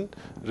belgelerimizin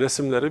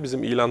resimleri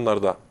bizim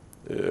ilanlarda,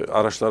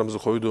 araçlarımızı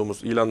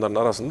koyduğumuz ilanların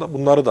arasında,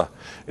 bunları da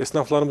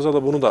esnaflarımıza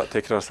da bunu da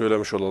tekrar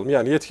söylemiş olalım.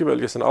 Yani yetki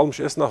belgesini almış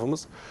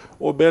esnafımız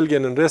o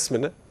belgenin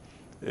resmini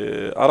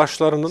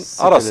araçlarının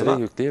sitelere arasına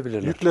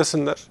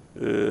yüklesinler.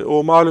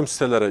 O malum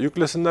sitelere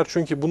yüklesinler.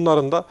 Çünkü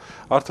bunların da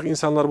artık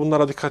insanlar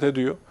bunlara dikkat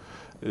ediyor.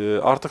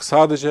 Artık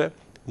sadece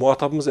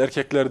muhatabımız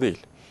erkekler değil.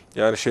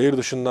 Yani şehir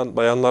dışından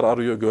bayanlar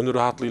arıyor, gönül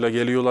rahatlığıyla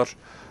geliyorlar.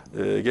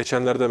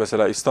 Geçenlerde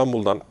mesela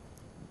İstanbul'dan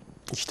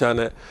 2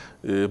 tane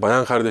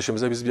bayan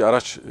kardeşimize biz bir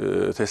araç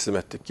teslim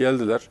ettik.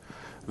 Geldiler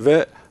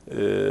ve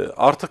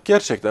artık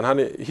gerçekten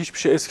hani hiçbir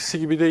şey eskisi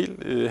gibi değil.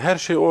 Her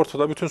şey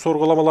ortada. Bütün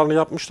sorgulamalarını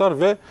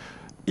yapmışlar ve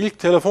ilk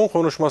telefon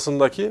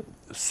konuşmasındaki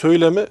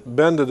söylemi,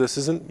 ben de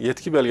sizin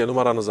yetki belge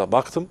numaranıza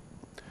baktım.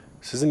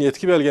 Sizin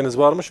yetki belgeniz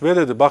varmış ve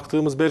dedi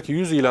baktığımız belki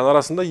 100 ilan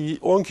arasında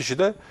 10 kişi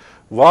de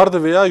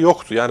vardı veya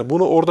yoktu. Yani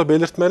bunu orada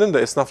belirtmenin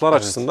de esnaflar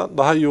açısından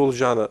daha iyi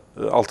olacağını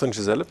altını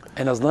çizelim.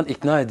 En azından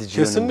ikna edici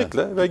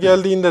Kesinlikle yönünden. Ve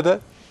geldiğinde de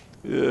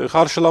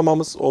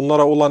karşılamamız,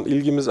 onlara olan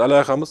ilgimiz,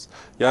 alakamız,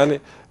 yani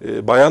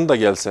bayan da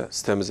gelse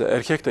sitemize,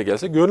 erkek de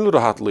gelse gönül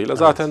rahatlığıyla.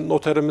 Zaten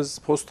noterimiz,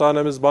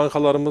 postanemiz,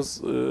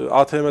 bankalarımız,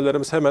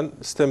 ATM'lerimiz hemen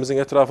sitemizin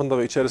etrafında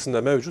ve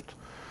içerisinde mevcut.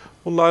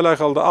 Bununla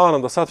alakalı da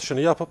anında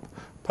satışını yapıp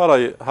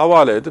parayı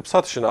havale edip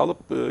satışını alıp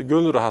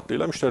gönül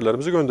rahatlığıyla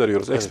müşterilerimizi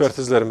gönderiyoruz.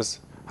 Ekspertizlerimiz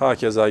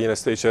hakeza yine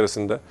site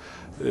içerisinde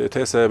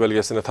TSE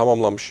belgesini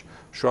tamamlamış.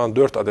 Şu an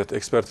 4 adet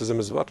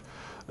ekspertizimiz var.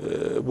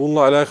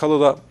 Bununla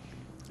alakalı da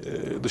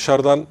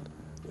dışarıdan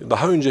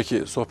daha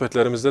önceki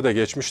sohbetlerimizde de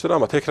geçmiştir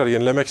ama tekrar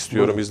yenilemek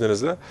istiyorum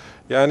izninizle.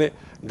 Yani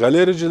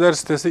galericiler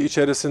sitesi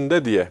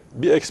içerisinde diye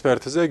bir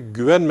ekspertize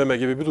güvenmeme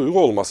gibi bir duygu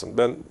olmasın.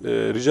 Ben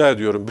rica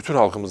ediyorum bütün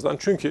halkımızdan.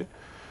 Çünkü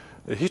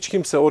hiç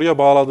kimse oraya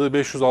bağladığı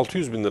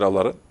 500-600 bin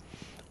liraları,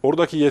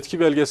 oradaki yetki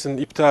belgesinin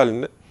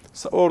iptalini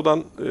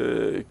Oradan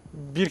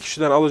bir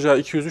kişiden alacağı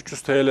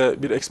 200-300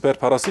 TL bir eksper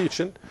parası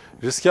için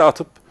riske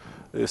atıp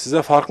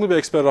size farklı bir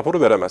eksper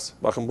raporu veremez.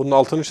 Bakın bunun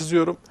altını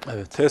çiziyorum.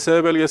 Evet.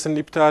 TSE belgesinin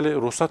iptali,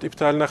 ruhsat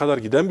iptaline kadar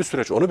giden bir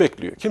süreç onu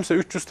bekliyor. Kimse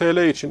 300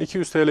 TL için,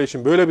 200 TL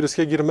için böyle bir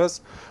riske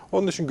girmez.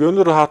 Onun için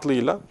gönül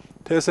rahatlığıyla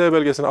TSE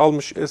belgesini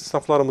almış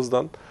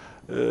esnaflarımızdan,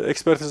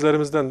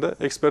 ekspertizlerimizden de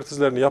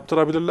ekspertizlerini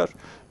yaptırabilirler.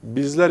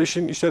 Bizler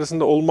işin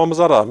içerisinde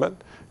olmamıza rağmen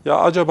ya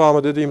acaba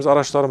mı dediğimiz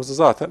araçlarımızı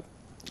zaten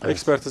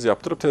ekspertiz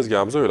yaptırıp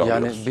tezgahımıza öyle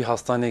alıyoruz. Yani bir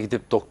hastaneye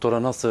gidip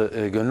doktora nasıl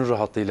gönül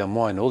rahatlığıyla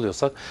muayene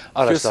oluyorsak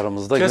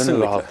araçlarımızda Kesinlikle.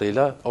 gönül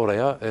rahatlığıyla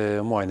oraya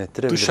muayene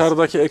ettirebiliriz.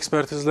 Dışarıdaki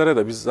ekspertizlere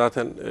de biz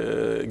zaten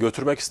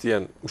götürmek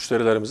isteyen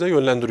müşterilerimize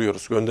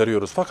yönlendiriyoruz,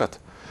 gönderiyoruz. Fakat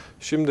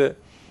şimdi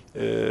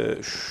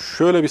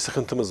şöyle bir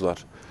sıkıntımız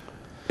var.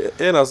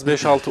 En az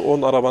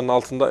 5-6-10 arabanın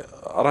altında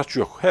araç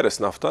yok. Her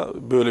esnafta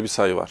böyle bir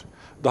sayı var.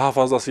 Daha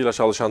fazlasıyla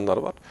çalışanlar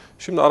var.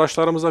 Şimdi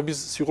araçlarımıza biz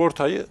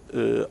sigortayı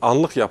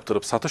anlık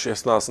yaptırıp satış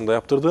esnasında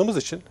yaptırdığımız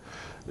için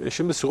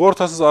şimdi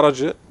sigortasız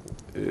aracı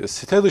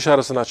site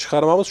dışarısına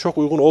çıkarmamız çok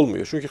uygun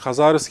olmuyor. Çünkü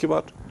kaza riski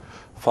var.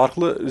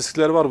 Farklı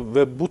riskler var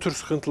ve bu tür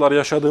sıkıntılar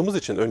yaşadığımız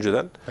için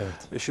önceden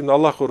şimdi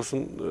Allah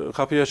korusun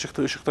kapıya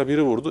çıktı, ışıkta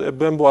biri vurdu.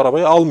 Ben bu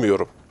arabayı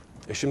almıyorum.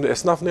 Şimdi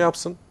esnaf ne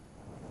yapsın?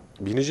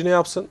 Binici ne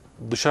yapsın?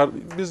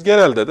 Biz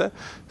genelde de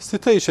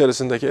site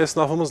içerisindeki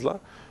esnafımızla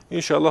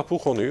inşallah bu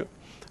konuyu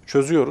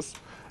çözüyoruz.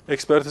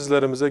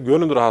 Ekspertizlerimize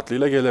gönül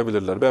rahatlığıyla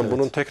gelebilirler. Ben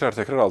bunun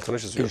tekrar altını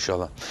çiziyorum.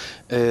 İnşallah.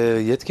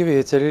 Yetki ve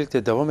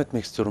yeterlilikle devam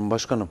etmek istiyorum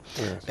başkanım.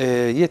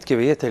 Evet. Yetki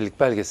ve yeterlilik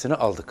belgesini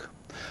aldık.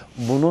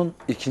 Bunun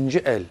ikinci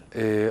el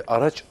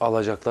araç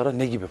alacaklara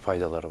ne gibi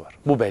faydaları var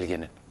bu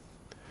belgenin?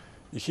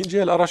 İkinci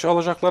el araç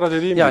alacaklara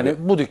dediğim Yani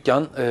gibi. bu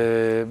dükkan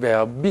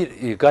veya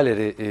bir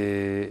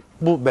galeri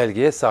bu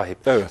belgeye sahip.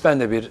 Evet. Ben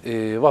de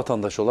bir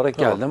vatandaş olarak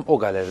geldim. O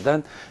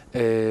galeriden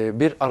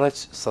bir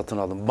araç satın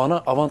aldım. Bana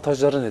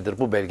avantajları nedir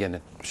bu belgenin?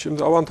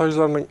 Şimdi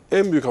avantajlarının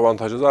en büyük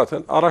avantajı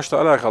zaten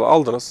araçla alakalı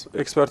aldınız,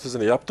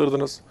 ekspertizini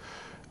yaptırdınız.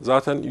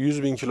 Zaten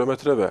 100.000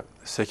 kilometre ve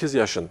 8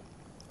 yaşın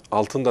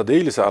altında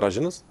değil ise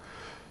aracınız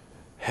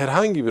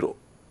herhangi bir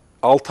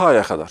 6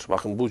 aya kadar,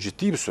 bakın bu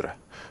ciddi bir süre.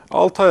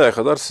 6 aya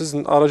kadar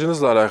sizin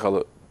aracınızla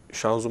alakalı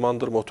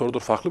şanzımandır, motordur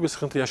farklı bir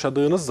sıkıntı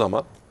yaşadığınız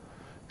zaman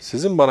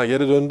sizin bana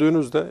geri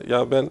döndüğünüzde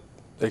ya ben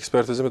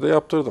ekspertizimi de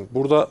yaptırdım.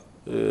 Burada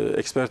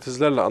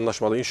ekspertizlerle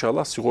anlaşmalı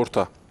inşallah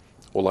sigorta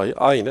olayı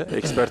aynı.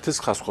 Ekspertiz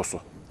kaskosu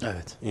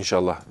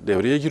inşallah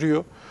devreye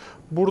giriyor.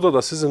 Burada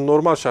da sizin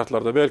normal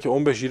şartlarda belki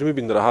 15-20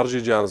 bin lira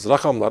harcayacağınız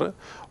rakamları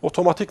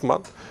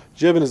otomatikman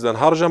cebinizden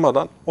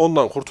harcamadan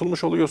ondan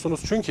kurtulmuş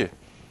oluyorsunuz. Çünkü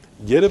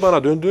geri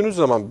bana döndüğünüz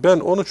zaman ben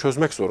onu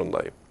çözmek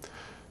zorundayım.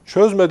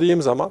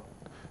 Çözmediğim zaman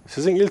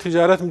sizin İl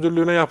Ticaret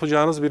Müdürlüğü'ne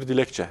yapacağınız bir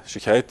dilekçe,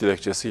 şikayet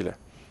dilekçesiyle,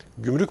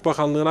 Gümrük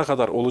Bakanlığı'na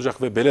kadar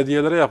olacak ve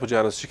belediyelere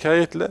yapacağınız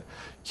şikayetle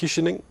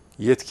kişinin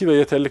yetki ve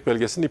yeterlilik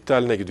belgesinin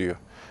iptaline gidiyor.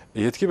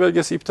 Yetki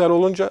belgesi iptal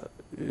olunca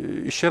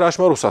iş yeri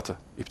açma ruhsatı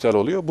iptal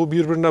oluyor. Bu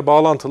birbirine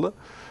bağlantılı.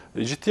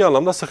 Ciddi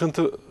anlamda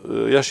sıkıntı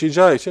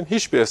yaşayacağı için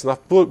hiçbir esnaf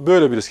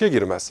böyle bir riske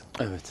girmez.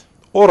 Evet.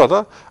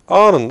 Orada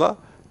anında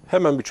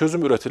hemen bir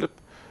çözüm üretilip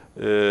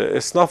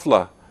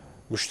esnafla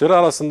müşteri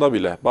arasında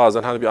bile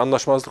bazen hani bir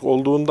anlaşmazlık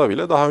olduğunda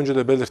bile daha önce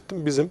de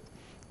belirttim bizim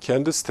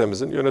kendi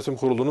sitemizin yönetim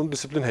kurulunun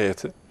disiplin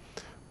heyeti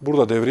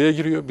burada devreye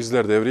giriyor.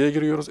 Bizler devreye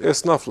giriyoruz.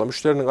 Esnafla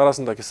müşterinin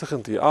arasındaki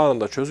sıkıntıyı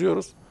anında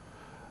çözüyoruz.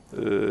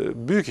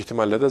 Büyük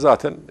ihtimalle de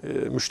zaten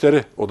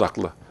müşteri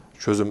odaklı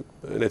çözüm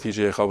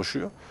neticeye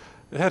kavuşuyor.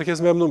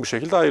 Herkes memnun bir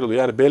şekilde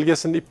ayrılıyor. Yani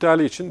belgesinin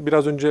iptali için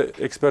biraz önce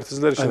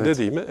ekspertizler için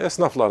dediğimi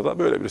esnaflarda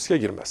böyle bir riske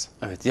girmez.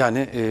 Evet,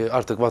 yani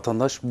artık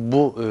vatandaş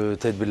bu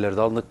tedbirleri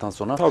de aldıktan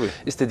sonra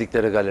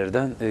istedikleri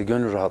galeriden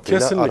gönül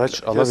rahatlığıyla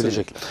araç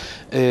alabilecek.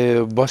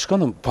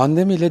 Başkanım,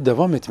 pandemiyle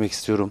devam etmek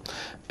istiyorum.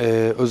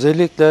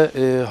 Özellikle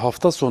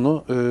hafta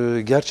sonu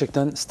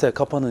gerçekten site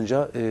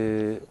kapanınca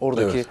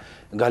oradaki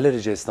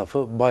galerici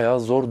esnafı bayağı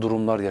zor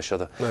durumlar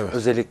yaşadı.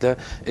 Özellikle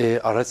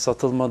araç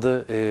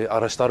satılmadı,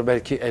 araçlar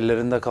belki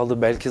ellerinde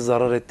kaldı, belki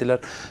zarar ettiler.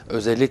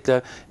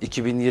 Özellikle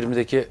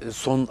 2020'deki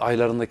son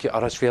aylarındaki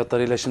araç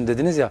fiyatlarıyla şimdi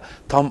dediniz ya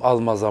tam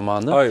alma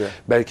zamanı.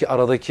 Belki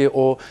aradaki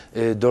o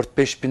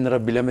 4-5 bin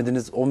lira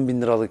bilemediniz 10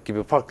 bin liralık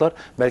gibi farklar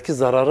belki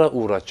zarara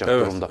uğratacak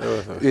durumda.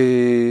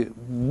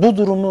 Bu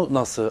durumu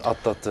nasıl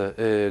atlattı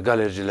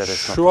galericiler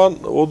esnafı? Şu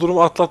an o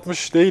durumu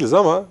atlatmış değiliz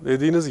ama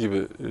dediğiniz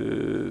gibi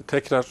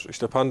tekrar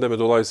işte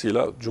pandemi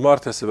dolayısıyla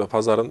cumartesi ve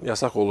pazarın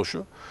yasak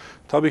oluşu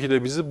tabii ki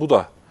de bizi bu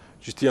da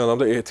ciddi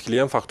anlamda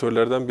etkileyen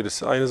faktörlerden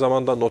birisi. Aynı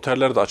zamanda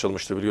noterler de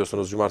açılmıştı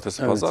biliyorsunuz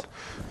cumartesi pazar.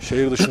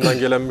 Şehir dışından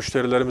gelen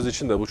müşterilerimiz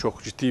için de bu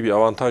çok ciddi bir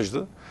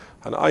avantajdı.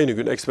 Hani aynı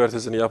gün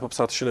ekspertizini yapıp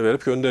satışını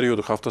verip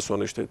gönderiyorduk hafta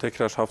sonu işte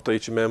tekrar hafta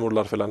içi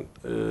memurlar falan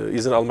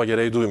izin alma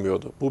gereği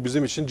duymuyordu. Bu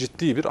bizim için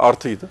ciddi bir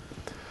artıydı.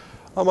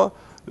 Ama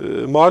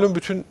malum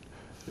bütün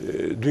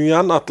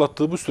dünyanın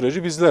atlattığı bu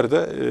süreci bizler de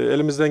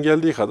elimizden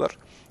geldiği kadar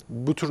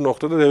bu tür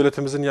noktada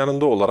devletimizin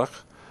yanında olarak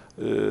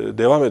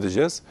devam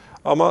edeceğiz.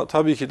 Ama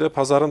tabii ki de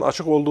pazarın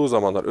açık olduğu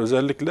zamanlar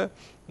özellikle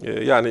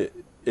yani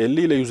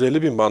 50 ile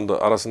 150 bin bandı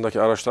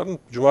arasındaki araçların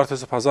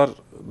cumartesi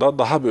pazarda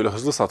daha böyle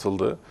hızlı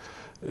satıldığı,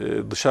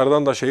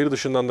 dışarıdan da şehir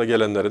dışından da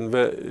gelenlerin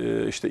ve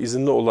işte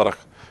izinli olarak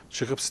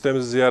çıkıp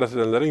sitemizi ziyaret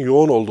edenlerin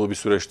yoğun olduğu bir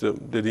süreçti.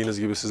 Dediğiniz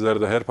gibi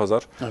sizler de her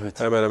pazar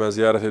hemen hemen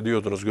ziyaret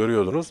ediyordunuz,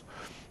 görüyordunuz.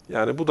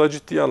 Yani bu da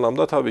ciddi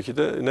anlamda tabii ki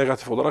de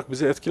negatif olarak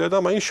bizi etkiledi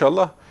ama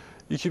inşallah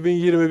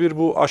 2021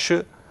 bu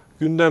aşı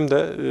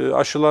gündemde,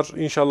 aşılar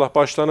inşallah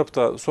başlanıp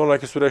da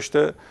sonraki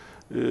süreçte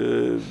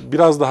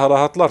biraz daha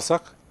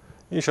rahatlarsak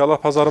inşallah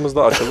pazarımız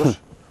da açılır.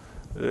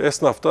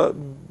 Esnaf da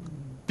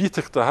bir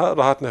tık daha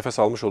rahat nefes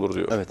almış olur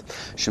diyor. Evet.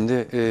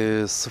 Şimdi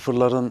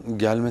sıfırların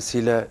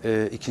gelmesiyle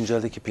ikinci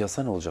eldeki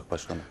piyasa ne olacak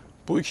başkanım?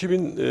 Bu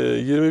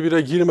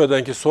 2021'e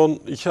girmedenki son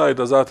 2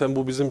 ayda zaten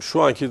bu bizim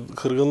şu anki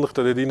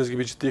kırgınlıkta dediğiniz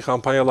gibi ciddi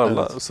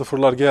kampanyalarla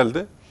sıfırlar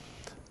geldi.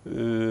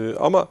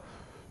 Ama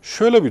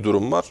şöyle bir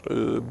durum var.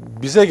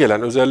 Bize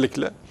gelen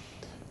özellikle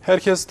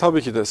herkes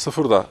tabii ki de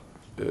sıfırda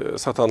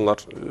satanlar,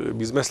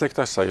 biz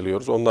meslektaş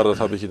sayılıyoruz. Onlar da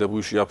tabii ki de bu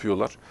işi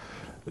yapıyorlar.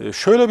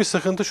 Şöyle bir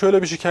sıkıntı,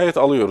 şöyle bir şikayet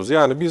alıyoruz.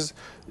 Yani biz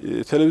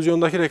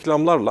televizyondaki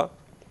reklamlarla,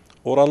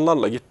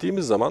 oranlarla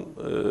gittiğimiz zaman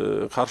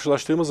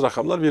karşılaştığımız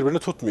rakamlar birbirini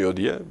tutmuyor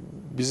diye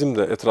bizim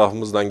de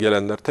etrafımızdan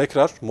gelenler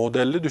tekrar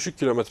modelli, düşük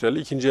kilometreli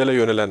ikinci ele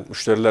yönelen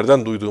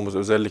müşterilerden duyduğumuz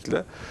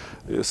özellikle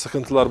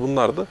sıkıntılar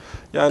bunlardı.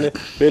 Yani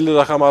belli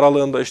rakam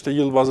aralığında işte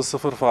yıl bazı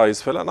 0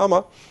 faiz falan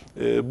ama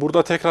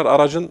burada tekrar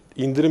aracın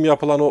indirim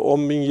yapılan o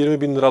 10 bin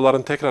 20 bin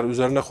liraların tekrar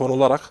üzerine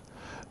konularak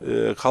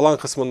kalan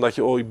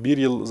kısmındaki o bir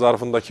yıl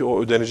zarfındaki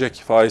o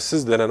ödenecek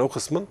faizsiz denen o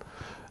kısmın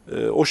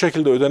o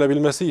şekilde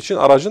ödenebilmesi için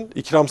aracın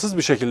ikramsız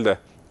bir şekilde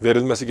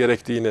verilmesi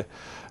gerektiğini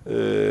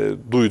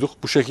duyduk.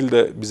 Bu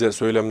şekilde bize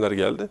söylemler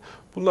geldi.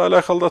 Bununla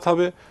alakalı da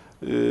tabii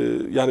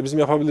yani bizim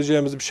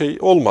yapabileceğimiz bir şey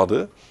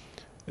olmadı.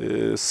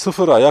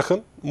 Sıfıra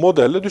yakın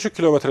modelli düşük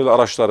kilometreli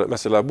araçları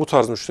mesela bu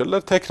tarz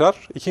müşteriler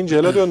tekrar ikinci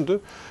ele döndü.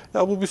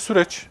 Ya bu bir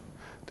süreç.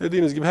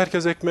 Dediğiniz gibi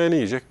herkes ekmeğini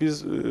yiyecek.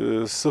 Biz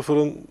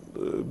sıfırın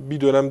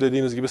bir dönem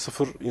dediğiniz gibi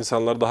sıfır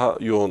insanlar daha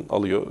yoğun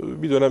alıyor.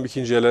 Bir dönem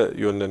ikinci ele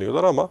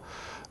yönleniyorlar ama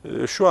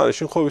şu an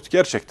için Covid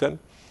gerçekten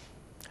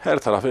her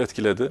tarafı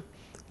etkiledi.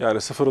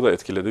 Yani sıfırı da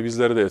etkiledi,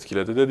 bizleri de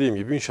etkiledi. Dediğim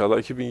gibi inşallah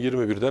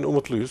 2021'den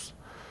umutluyuz.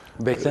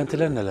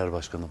 Beklentiler neler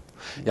başkanım?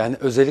 Yani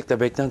özellikle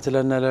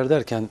beklentiler neler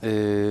derken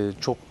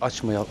çok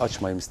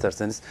açmayayım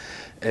isterseniz.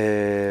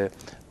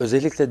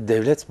 Özellikle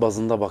devlet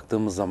bazında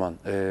baktığımız zaman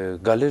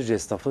galerici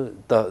esnafı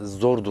da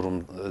zor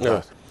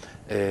durumda.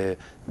 Evet.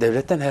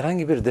 Devletten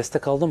herhangi bir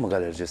destek aldı mı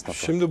galerici esnafı?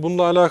 Şimdi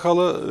bununla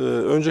alakalı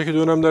önceki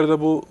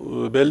dönemlerde bu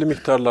belli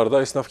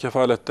miktarlarda esnaf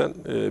kefaletten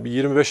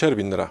bir 25'er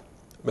bin lira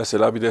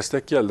mesela bir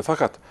destek geldi.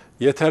 Fakat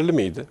yeterli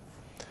miydi?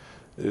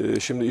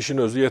 Şimdi işin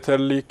özü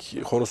yeterlilik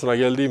konusuna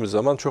geldiğimiz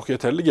zaman çok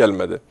yeterli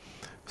gelmedi.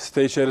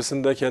 Site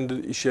içerisinde kendi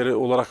iş yeri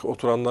olarak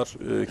oturanlar,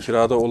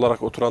 kirada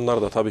olarak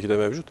oturanlar da tabii ki de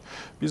mevcut.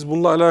 Biz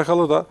bununla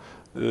alakalı da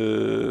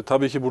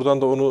tabii ki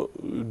buradan da onu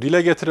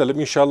dile getirelim.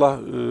 İnşallah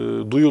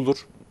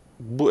duyulur.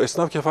 Bu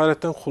esnaf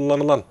kefaletten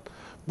kullanılan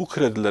bu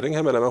kredilerin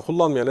hemen hemen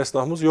kullanmayan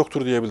esnafımız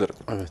yoktur diyebilirim.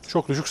 Evet.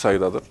 Çok düşük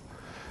sayıdadır.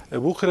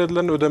 Bu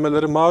kredilerin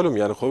ödemeleri malum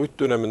yani Covid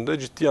döneminde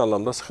ciddi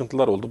anlamda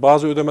sıkıntılar oldu.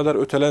 Bazı ödemeler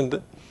ötelendi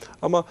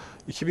ama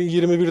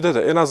 2021'de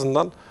de en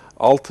azından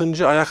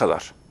 6. aya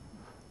kadar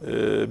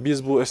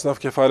biz bu esnaf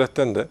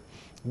kefaletten de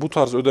bu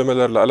tarz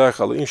ödemelerle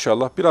alakalı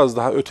inşallah biraz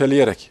daha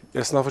öteleyerek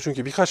esnafı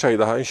çünkü birkaç ay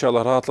daha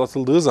inşallah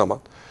rahatlatıldığı zaman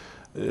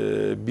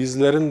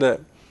bizlerin de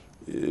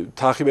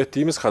takip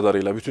ettiğimiz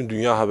kadarıyla bütün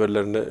dünya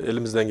haberlerini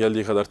elimizden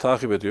geldiği kadar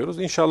takip ediyoruz.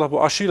 İnşallah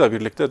bu aşıyla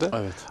birlikte de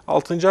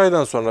 6.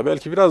 aydan sonra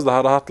belki biraz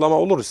daha rahatlama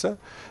olur ise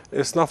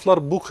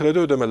esnaflar bu kredi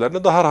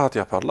ödemelerini daha rahat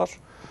yaparlar.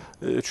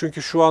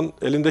 Çünkü şu an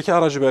elindeki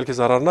aracı belki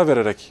zararına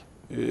vererek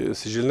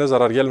siciline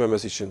zarar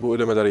gelmemesi için bu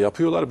ödemeleri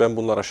yapıyorlar. Ben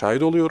bunlara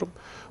şahit oluyorum.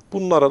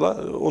 Bunlara da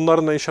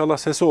onların da inşallah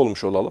sesi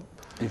olmuş olalım.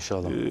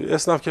 İnşallah.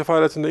 Esnaf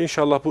kefaletinde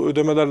inşallah bu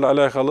ödemelerle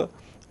alakalı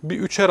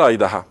bir 3'er ay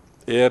daha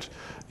eğer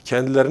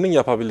kendilerinin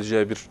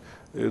yapabileceği bir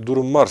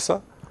durum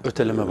varsa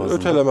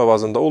öteleme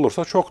bazında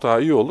olursa çok daha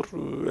iyi olur.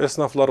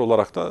 Esnaflar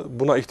olarak da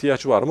buna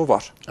ihtiyaç var mı?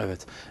 Var.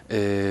 Evet.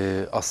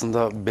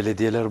 Aslında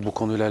belediyeler bu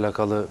konuyla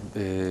alakalı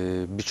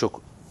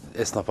birçok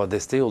esnafa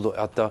desteği oldu.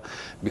 Hatta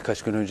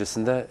birkaç gün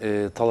öncesinde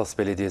Talas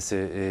Belediyesi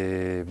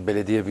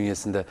belediye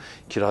bünyesinde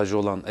kiracı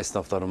olan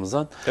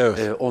esnaflarımızdan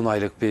 10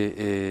 aylık bir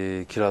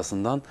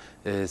kirasından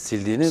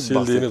sildiğini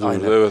duyurdu.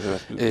 Evet,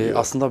 evet.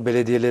 Aslında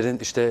belediyelerin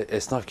işte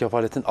esnaf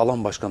kefaletin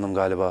alan başkanım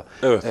galiba.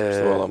 Evet,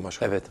 işte alan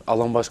başkanı. Evet,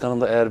 alan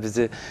başkanım da eğer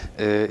bizi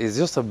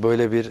izliyorsa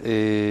böyle bir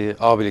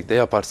abilik de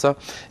yaparsa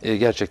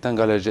gerçekten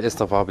galerici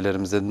esnaf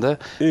abilerimizden de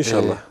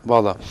İnşallah.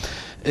 Valla.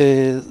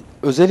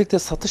 Özellikle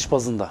satış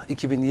bazında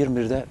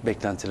 2021'de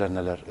beklentiler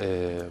neler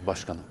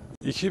başkanım?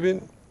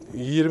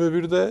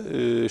 2021'de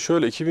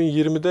şöyle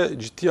 2020'de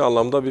ciddi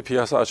anlamda bir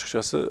piyasa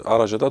açıkçası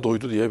araca da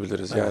doydu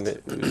diyebiliriz. Evet. Yani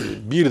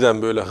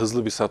birden böyle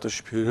hızlı bir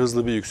satış,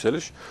 hızlı bir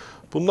yükseliş.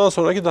 Bundan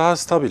sonraki daha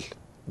stabil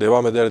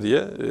devam eder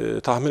diye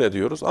tahmin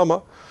ediyoruz.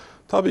 Ama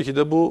tabii ki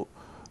de bu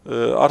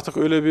artık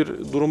öyle bir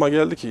duruma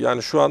geldi ki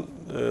yani şu an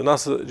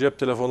nasıl cep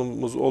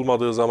telefonumuz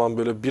olmadığı zaman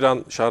böyle bir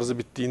an şarjı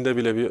bittiğinde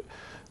bile bir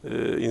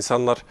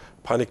insanlar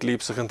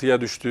panikleyip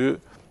sıkıntıya düştüğü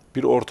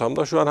bir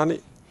ortamda şu an hani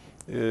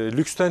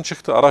lüksten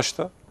çıktı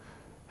araçta.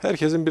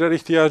 Herkesin birer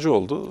ihtiyacı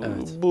oldu.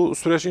 Evet. Bu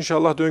süreç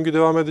inşallah döngü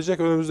devam edecek.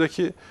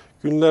 Önümüzdeki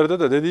günlerde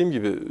de dediğim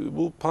gibi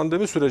bu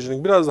pandemi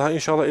sürecinin biraz daha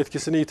inşallah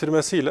etkisini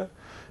yitirmesiyle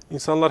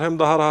insanlar hem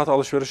daha rahat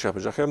alışveriş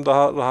yapacak hem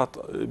daha rahat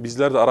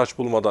bizler de araç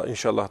bulmada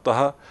inşallah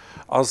daha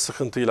az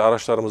sıkıntıyla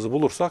araçlarımızı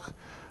bulursak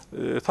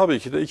tabii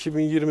ki de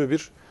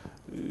 2021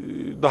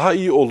 daha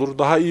iyi olur,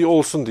 daha iyi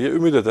olsun diye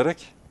ümit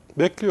ederek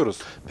bekliyoruz.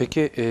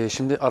 Peki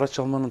şimdi araç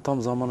almanın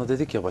tam zamanı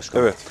dedik ya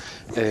başkanım. Evet.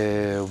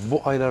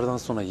 Bu aylardan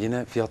sonra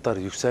yine fiyatlar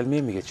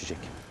yükselmeye mi geçecek?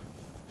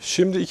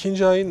 Şimdi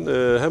ikinci ayın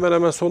hemen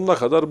hemen sonuna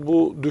kadar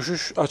bu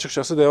düşüş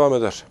açıkçası devam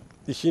eder.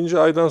 İkinci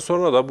aydan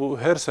sonra da bu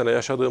her sene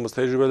yaşadığımız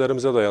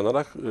tecrübelerimize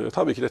dayanarak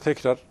tabii ki de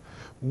tekrar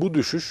bu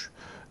düşüş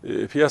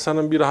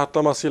piyasanın bir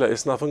rahatlamasıyla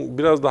esnafın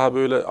biraz daha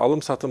böyle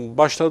alım satım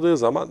başladığı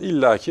zaman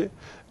illaki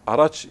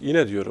araç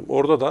yine diyorum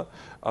orada da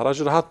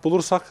aracı rahat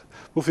bulursak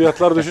bu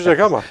fiyatlar düşecek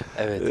ama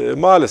Evet.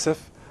 maalesef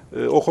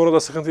o konuda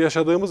sıkıntı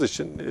yaşadığımız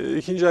için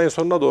ikinci ayın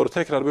sonuna doğru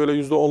tekrar böyle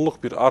 %10'luk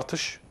bir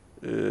artış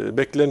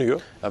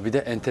bekleniyor. Ya bir de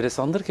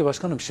enteresandır ki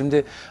başkanım,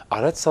 şimdi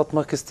araç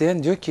satmak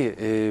isteyen diyor ki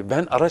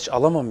ben araç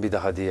alamam bir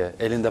daha diye,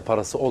 elinde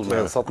parası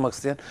olmayan. Evet. Satmak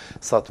isteyen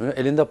satmıyor.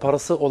 Elinde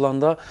parası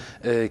olan da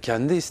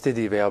kendi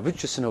istediği veya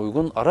bütçesine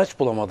uygun araç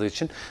bulamadığı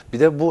için, bir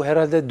de bu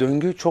herhalde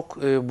döngü çok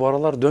bu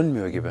aralar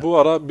dönmüyor gibi. Bu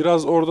ara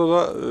biraz orada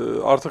da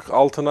artık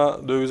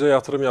altına dövize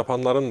yatırım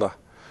yapanların da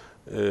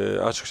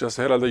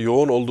açıkçası herhalde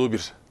yoğun olduğu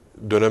bir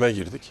döneme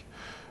girdik.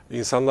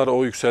 İnsanlar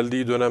o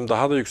yükseldiği dönem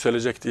daha da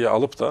yükselecek diye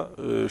alıp da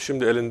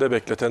şimdi elinde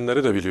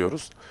bekletenleri de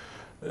biliyoruz.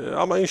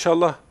 Ama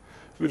inşallah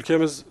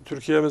ülkemiz,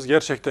 Türkiye'miz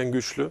gerçekten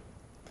güçlü.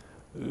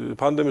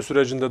 Pandemi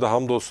sürecinde de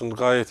hamdolsun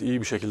gayet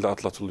iyi bir şekilde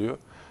atlatılıyor.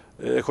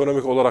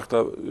 Ekonomik olarak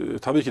da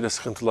tabii ki de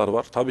sıkıntılar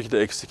var, tabii ki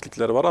de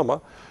eksiklikler var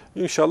ama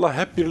inşallah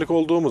hep birlik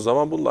olduğumuz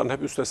zaman bunların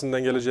hep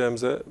üstesinden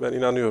geleceğimize ben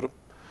inanıyorum.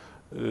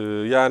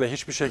 Yani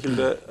hiçbir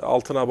şekilde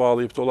altına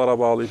bağlayıp, dolara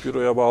bağlayıp,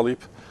 euroya bağlayıp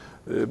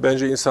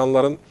bence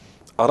insanların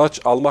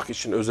araç almak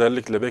için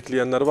özellikle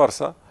bekleyenler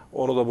varsa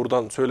onu da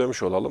buradan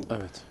söylemiş olalım.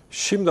 Evet.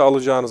 Şimdi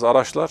alacağınız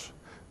araçlar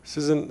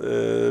sizin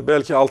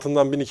belki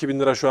altından 1000-2000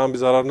 lira şu an bir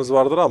zararınız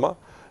vardır ama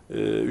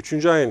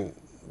 3. ayın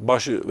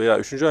başı veya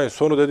 3. ayın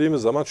sonu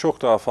dediğimiz zaman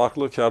çok daha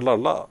farklı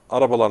karlarla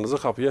arabalarınızı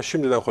kapıya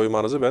şimdiden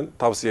koymanızı ben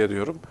tavsiye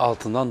ediyorum.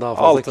 Altından daha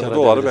fazla Altını, kâr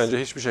doları edebiliriz.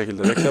 bence hiçbir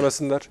şekilde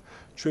beklemesinler.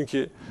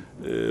 Çünkü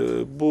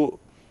bu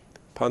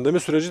pandemi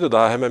süreci de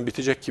daha hemen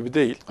bitecek gibi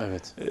değil.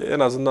 Evet. En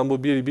azından bu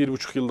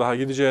 1-1,5 yıl daha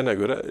gideceğine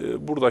göre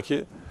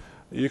buradaki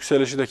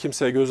yükselişi de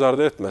kimseye göz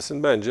ardı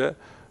etmesin. Bence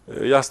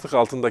yastık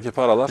altındaki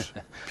paralar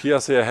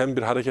piyasaya hem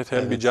bir hareket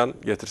hem bir can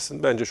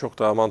getirsin. Bence çok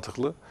daha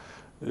mantıklı.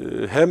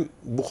 Hem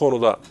bu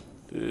konuda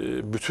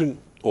bütün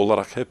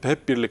olarak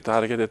hep birlikte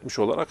hareket etmiş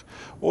olarak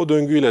o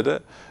döngüyle de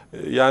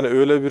yani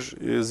öyle bir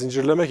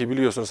zincirleme ki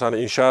biliyorsunuz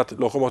hani inşaat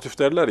lokomotif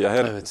derler ya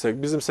Evet.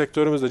 bizim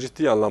sektörümüz de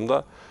ciddi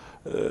anlamda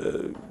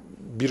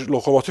bir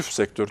lokomotif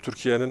sektör.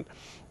 Türkiye'nin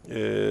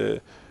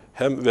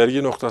hem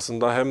vergi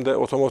noktasında hem de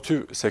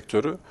otomotiv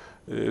sektörü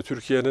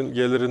Türkiye'nin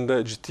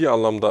gelirinde ciddi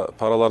anlamda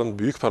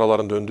büyük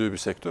paraların döndüğü bir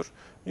sektör.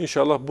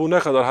 İnşallah bu ne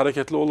kadar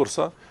hareketli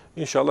olursa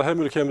inşallah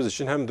hem ülkemiz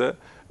için hem de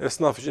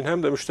esnaf için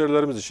hem de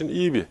müşterilerimiz için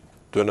iyi bir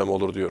dönem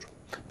olur diyorum.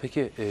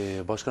 Peki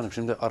başkanım,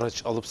 şimdi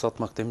araç alıp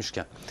satmak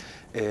demişken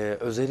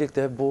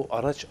özellikle bu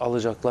araç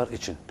alacaklar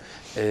için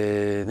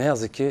ne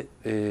yazık ki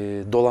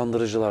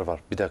dolandırıcılar var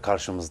bir de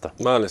karşımızda.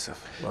 Maalesef.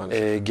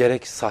 Maalesef.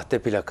 Gerek sahte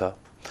plaka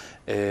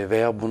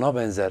veya buna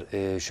benzer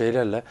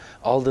şeylerle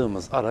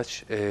aldığımız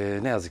araç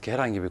ne yazık ki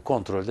herhangi bir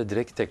kontrolde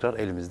direkt tekrar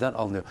elimizden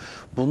alınıyor.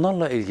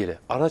 Bunlarla ilgili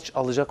araç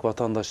alacak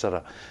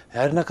vatandaşlara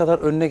her ne kadar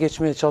önüne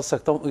geçmeye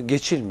çalışsak da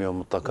geçilmiyor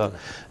mutlaka.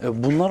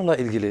 Bunlarla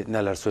ilgili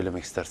neler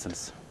söylemek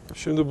istersiniz?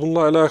 Şimdi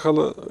bununla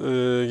alakalı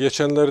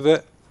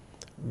geçenlerde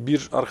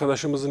bir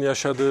arkadaşımızın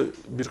yaşadığı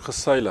bir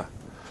kıssayla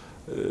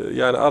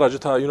yani aracı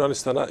ta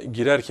Yunanistan'a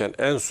girerken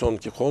en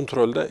sonki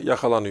kontrolde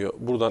yakalanıyor.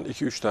 Buradan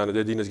 2-3 tane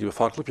dediğiniz gibi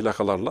farklı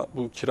plakalarla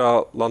bu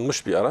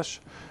kiralanmış bir araç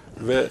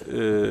ve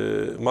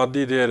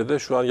maddi değeri de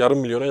şu an yarım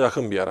milyona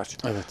yakın bir araç.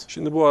 Evet.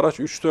 Şimdi bu araç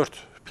 3-4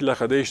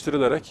 plaka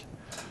değiştirilerek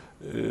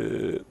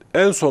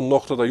en son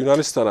noktada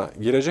Yunanistan'a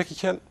girecek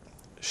iken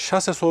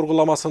şase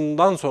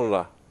sorgulamasından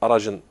sonra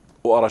aracın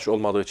o araç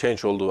olmadığı,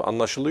 change olduğu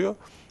anlaşılıyor.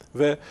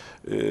 Ve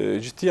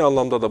ciddi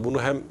anlamda da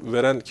bunu hem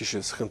veren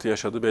kişi sıkıntı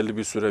yaşadı. Belli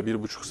bir süre,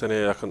 1,5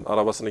 seneye yakın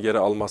arabasını geri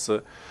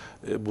alması,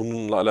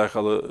 bununla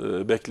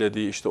alakalı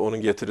beklediği işte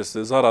onun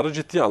getirisi, zararı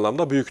ciddi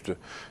anlamda büyüktü.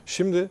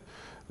 Şimdi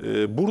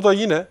burada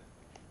yine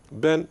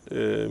ben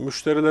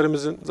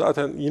müşterilerimizin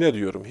zaten yine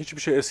diyorum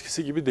hiçbir şey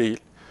eskisi gibi değil.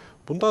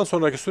 Bundan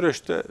sonraki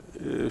süreçte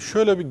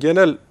şöyle bir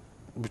genel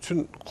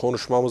bütün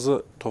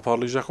konuşmamızı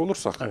toparlayacak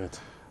olursak, Evet.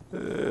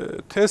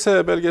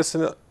 TSE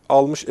belgesini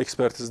almış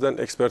ekspertizden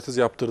ekspertiz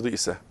yaptırdı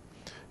ise,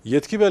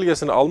 yetki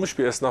belgesini almış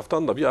bir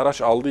esnaftan da bir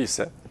araç aldı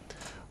ise,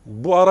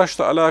 bu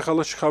araçla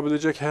alakalı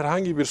çıkabilecek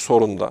herhangi bir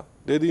sorunda,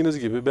 dediğiniz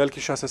gibi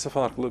belki şasisi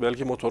farklı,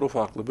 belki motoru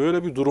farklı,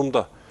 böyle bir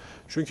durumda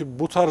Çünkü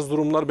bu tarz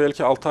durumlar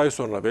belki 6 ay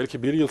sonra,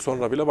 belki 1 yıl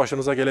sonra bile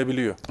başınıza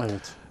gelebiliyor.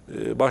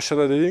 Evet. Başta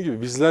da dediğim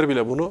gibi bizler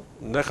bile bunu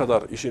ne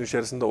kadar işin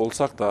içerisinde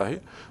olsak dahi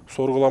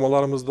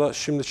sorgulamalarımızda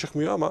şimdi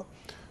çıkmıyor ama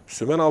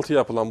sümen altı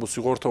yapılan bu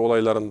sigorta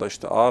olaylarında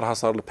işte ağır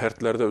hasarlı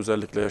pertlerde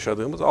özellikle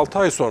yaşadığımız 6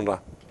 ay sonra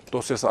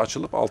dosyası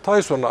açılıp 6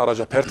 ay sonra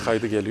araca pert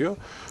kaydı geliyor.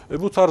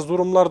 Bu tarz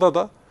durumlarda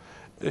da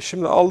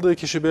şimdi aldığı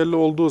kişi belli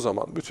olduğu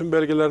zaman bütün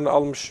belgelerini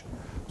almış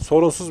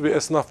sorunsuz bir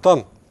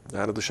esnaftan,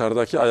 yani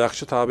dışarıdaki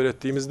ayakçı tabir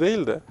ettiğimiz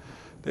değil de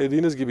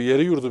dediğiniz gibi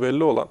yeri yurdu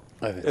belli olan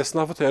Evet.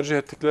 esnafı tercih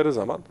ettikleri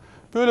zaman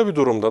böyle bir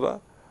durumda da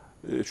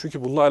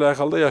çünkü bununla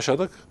alakalı da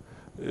yaşadık.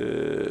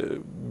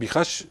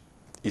 Birkaç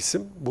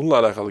isim bununla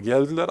alakalı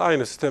geldiler.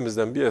 Aynı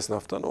sitemizden bir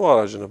esnaftan o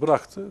aracını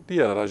bıraktı,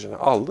 diğer aracını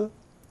aldı.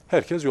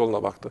 Herkes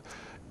yoluna baktı.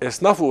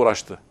 Esnaf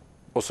uğraştı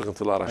o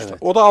sıkıntılı araçla. Evet.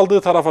 O da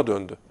aldığı tarafa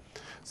döndü.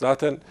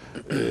 Zaten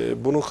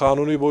bunun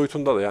kanuni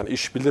boyutunda da yani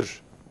iş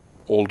bilir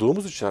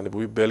olduğumuz için, hani bu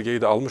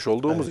belgeyi de almış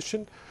olduğumuz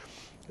için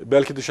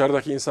belki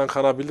dışarıdaki insan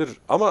kanabilir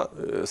ama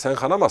sen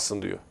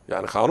kanamazsın diyor.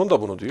 Yani kanun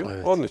da bunu diyor.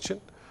 Evet. Onun için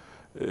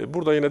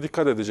burada yine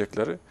dikkat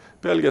edecekleri,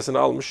 belgesini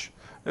almış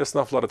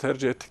esnafları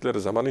tercih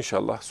ettikleri zaman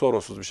inşallah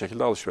sorunsuz bir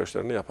şekilde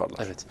alışverişlerini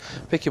yaparlar. Evet.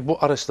 Peki bu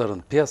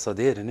araçların piyasa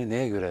değerini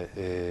neye göre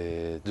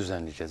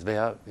düzenleyeceğiz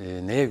veya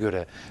neye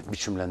göre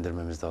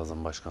biçimlendirmemiz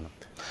lazım başkanım?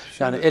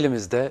 Yani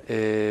elimizde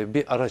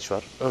bir araç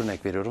var.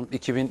 Örnek veriyorum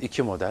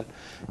 2002 model.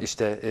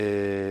 İşte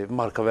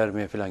marka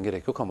vermeye falan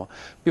gerek yok ama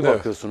bir Evet.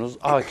 bakıyorsunuz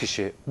A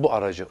kişi bu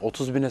aracı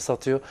 30 bine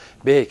satıyor.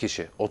 B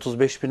kişi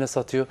 35 bine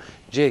satıyor.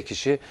 C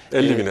kişi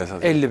 50 bine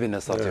satıyor. 50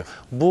 bine satıyor. Evet.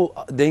 Bu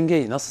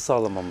dengeyi nasıl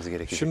sağlamamız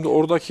gerekecek? Şimdi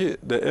oradaki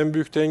de en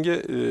büyük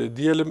denge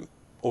diyelim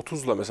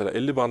 30'la mesela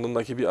 50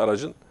 bandındaki bir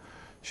aracın,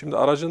 şimdi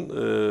aracın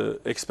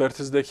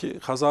ekspertizdeki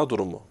kaza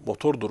durumu,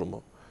 motor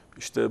durumu,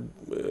 işte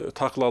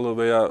taklalı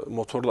veya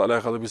motorla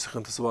alakalı bir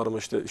sıkıntısı var mı?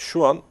 İşte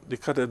şu an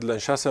dikkat edilen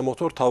şase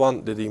motor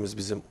tavan dediğimiz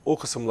bizim o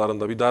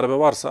kısımlarında bir darbe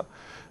varsa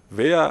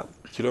veya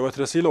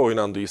kilometresiyle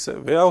oynandıysa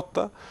veyahut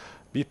da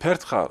bir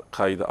pert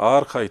kaydı,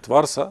 ağır kayıt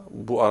varsa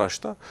bu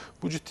araçta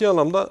bu ciddi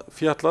anlamda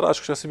fiyatları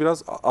açıkçası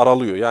biraz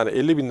aralıyor. Yani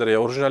 50 bin liraya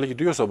orijinali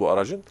gidiyorsa bu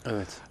aracın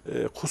Evet.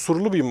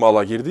 kusurlu bir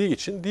mala girdiği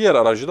için diğer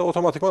aracı da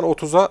otomatikman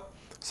 30'a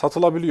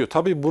satılabiliyor.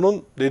 Tabii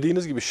bunun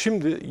dediğiniz gibi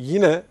şimdi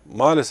yine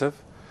maalesef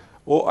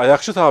o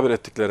ayakçı tabir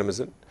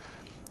ettiklerimizin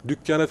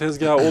dükkanı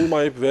tezgahı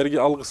olmayıp,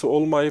 vergi algısı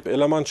olmayıp,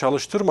 eleman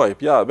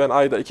çalıştırmayıp ya ben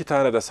ayda 2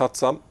 tane de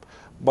satsam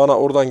bana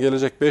oradan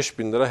gelecek 5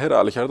 bin lira her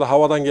halükarda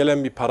havadan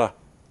gelen bir para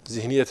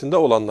zihniyetinde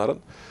olanların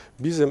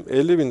bizim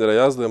 50 bin lira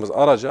yazdığımız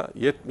araca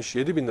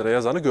 77 bin lira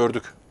yazanı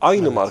gördük.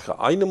 Aynı marka,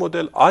 aynı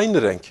model,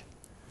 aynı renk.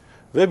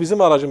 Ve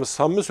bizim aracımız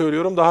samimi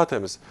söylüyorum daha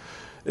temiz.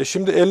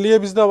 Şimdi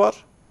 50'ye bizde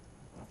var.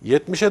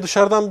 70'e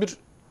dışarıdan bir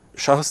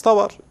şahısta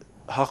var.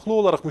 Haklı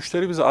olarak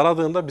müşteri bizi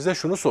aradığında bize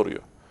şunu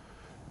soruyor.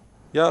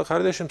 Ya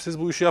kardeşim siz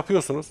bu işi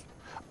yapıyorsunuz.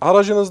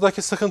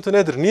 Aracınızdaki sıkıntı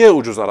nedir? Niye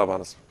ucuz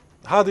arabanız?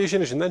 Hadi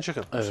işin içinden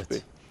çıkın. Evet.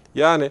 Bey.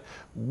 Yani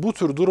bu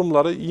tür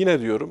durumları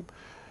yine diyorum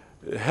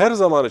her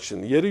zaman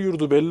için yeri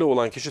yurdu belli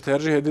olan kişi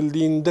tercih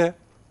edildiğinde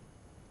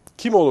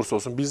kim olursa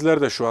olsun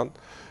bizler de şu an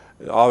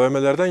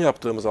AVM'lerden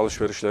yaptığımız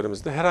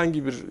alışverişlerimizde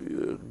herhangi bir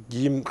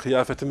giyim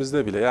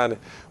kıyafetimizde bile yani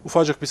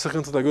ufacık bir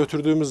sıkıntıda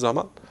götürdüğümüz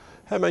zaman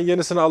hemen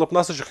yenisini alıp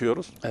nasıl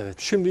çıkıyoruz? Evet.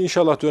 Şimdi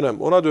inşallah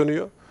dönem ona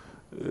dönüyor.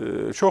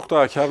 Çok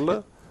daha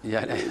karlı.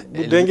 Yani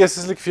Bu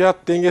dengesizlik, fiyat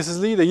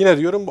dengesizliği de yine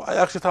diyorum bu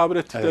ayakçı tabir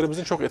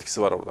ettiklerimizin çok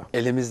etkisi var orada.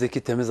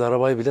 elimizdeki temiz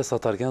arabayı bile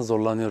satarken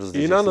zorlanıyoruz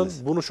diyeceksiniz. İnanın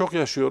bunu çok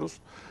yaşıyoruz.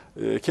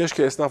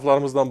 Keşke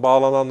esnaflarımızdan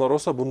bağlananlar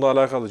olsa bununla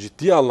alakalı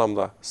ciddi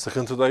anlamda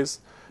sıkıntıdayız.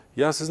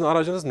 Ya sizin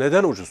aracınız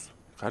neden ucuz?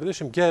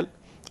 Kardeşim gel,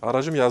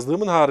 aracım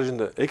yazdığımın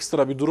haricinde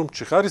ekstra bir durum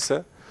çıkar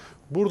ise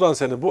buradan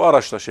seni bu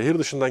araçla şehir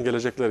dışından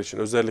gelecekler için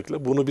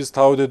özellikle bunu biz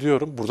taahhüt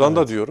ediyorum. Buradan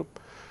da diyorum.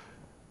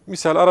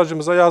 Misal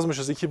aracımıza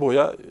yazmışız 2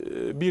 boya,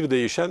 bir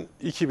değişen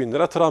 2000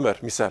 lira tramer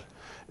misal.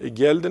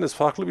 Geldiniz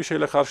farklı bir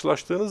şeyle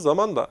karşılaştığınız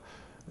zaman da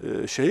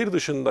şehir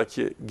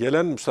dışındaki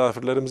gelen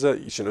misafirlerimize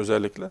için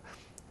özellikle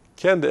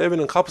kendi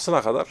evinin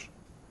kapısına kadar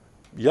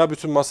ya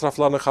bütün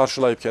masraflarını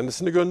karşılayıp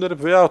kendisini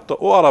gönderip veyahut da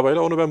o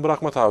arabayla onu ben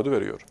bırakma taahhüdü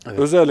veriyorum. Evet.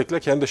 Özellikle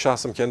kendi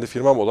şahsım, kendi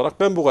firmam olarak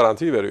ben bu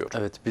garantiyi veriyorum.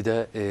 Evet, bir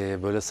de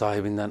böyle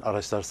sahibinden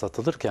araçlar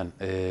satılırken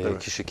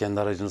kişi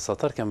kendi aracını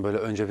satarken böyle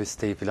önce bir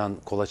siteyi falan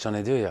kolaçan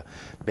ediyor ya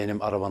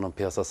benim arabanın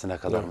piyasası ne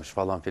kadarmış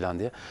falan filan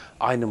diye.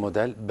 Aynı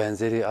model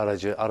benzeri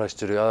aracı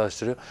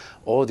araştırıyor.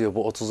 O diyor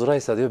bu 30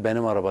 liraysa diyor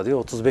benim araba diyor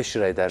 35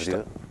 lira eder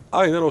diyor.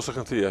 Aynen o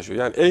sıkıntıyı yaşıyor.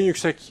 Yani en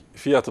yüksek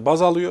fiyatı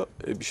baz alıyor.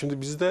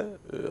 Şimdi bizde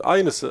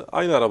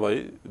aynı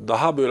arabayı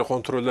daha böyle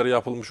kontrolleri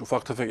yapılmış,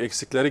 ufak tefek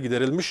eksikleri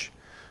giderilmiş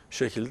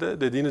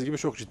şekilde dediğiniz gibi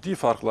çok ciddi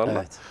farklarla.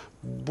 Evet.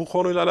 Bu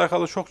konuyla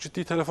alakalı çok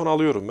ciddi telefon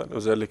alıyorum ben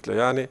özellikle.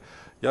 Yani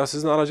ya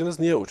sizin aracınız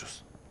niye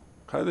ucuz?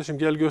 Kardeşim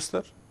gel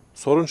göster.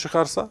 Sorun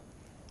çıkarsa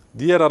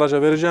diğer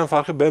araca vereceğim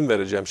farkı ben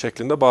vereceğim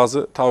şeklinde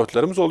bazı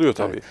taahhütlerimiz oluyor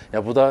tabii. Evet.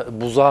 Ya bu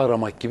da buzağı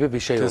aramak gibi bir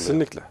şey oluyor.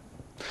 Kesinlikle.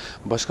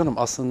 Başkanım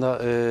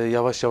aslında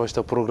yavaş yavaş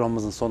da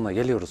programımızın sonuna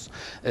geliyoruz.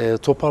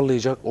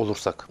 Toparlayacak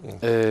olursak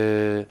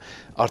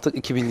artık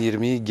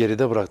 2020'yi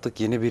geride bıraktık.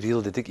 Yeni bir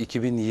yıl dedik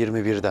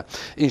 2021'de.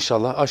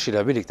 İnşallah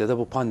aşıyla birlikte de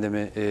bu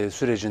pandemi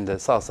sürecinde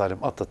sağ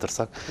salim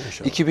atlatırsak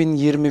İnşallah.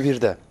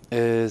 2021'de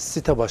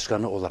site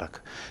başkanı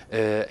olarak,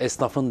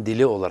 esnafın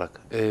dili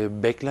olarak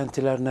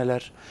beklentiler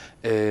neler?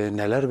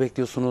 Neler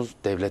bekliyorsunuz?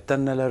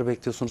 Devletten neler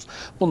bekliyorsunuz?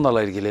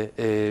 Bunlarla ilgili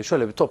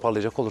şöyle bir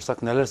toparlayacak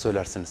olursak neler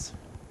söylersiniz?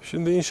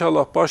 Şimdi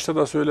inşallah başta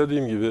da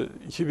söylediğim gibi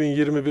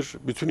 2021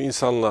 bütün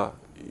insanlığa,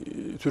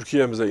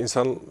 Türkiye'mize,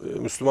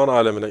 Müslüman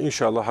alemine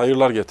inşallah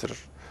hayırlar getirir.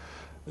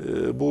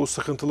 Bu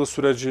sıkıntılı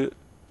süreci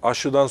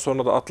aşıdan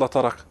sonra da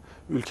atlatarak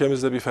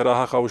ülkemizde bir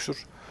feraha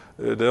kavuşur.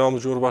 Devamlı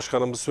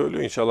Cumhurbaşkanımız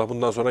söylüyor inşallah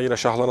bundan sonra yine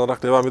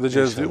şahlanarak devam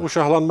edeceğiz İnşallah. diyor. Bu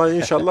şahlanmayı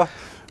inşallah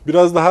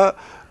biraz daha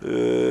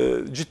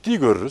ciddi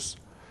görürüz.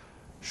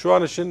 Şu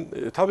an için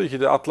tabii ki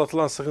de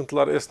atlatılan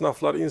sıkıntılar,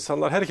 esnaflar,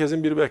 insanlar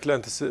herkesin bir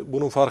beklentisi.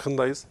 Bunun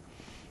farkındayız.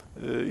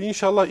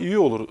 İnşallah iyi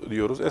olur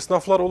diyoruz.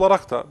 Esnaflar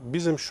olarak da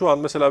bizim şu an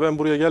mesela ben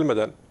buraya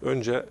gelmeden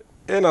önce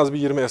en az bir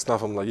 20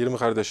 esnafımla, 20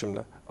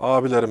 kardeşimle,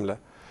 abilerimle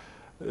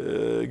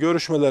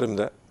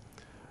görüşmelerimde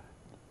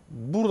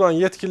buradan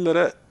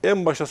yetkililere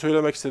en başta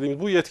söylemek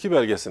istediğimiz bu yetki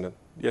belgesinin,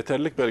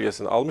 yeterlilik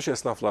belgesini almış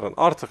esnafların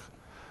artık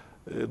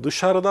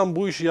dışarıdan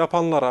bu işi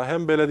yapanlara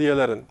hem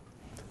belediyelerin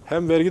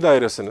hem vergi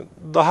dairesinin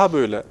daha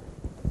böyle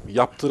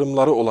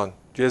yaptırımları olan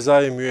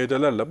cezai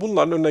müeyyidelerle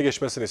bunların önüne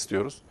geçmesini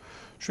istiyoruz.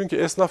 Çünkü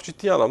esnaf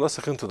ciddi anlamda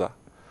sıkıntıda.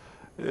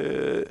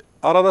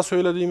 Arada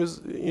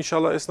söylediğimiz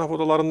inşallah esnaf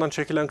odalarından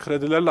çekilen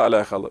kredilerle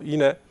alakalı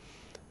yine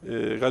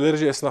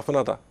galerici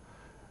esnafına da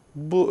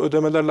bu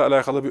ödemelerle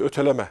alakalı bir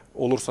öteleme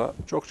olursa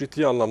çok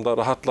ciddi anlamda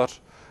rahatlar,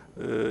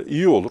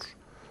 iyi olur.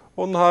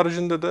 Onun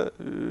haricinde de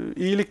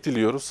iyilik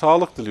diliyoruz,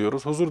 sağlık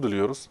diliyoruz, huzur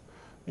diliyoruz.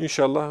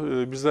 İnşallah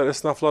bizler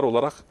esnaflar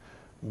olarak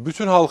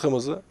bütün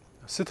halkımızı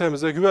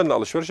sitemize güvenle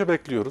alışverişe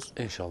bekliyoruz.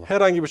 İnşallah.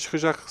 Herhangi bir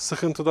çıkacak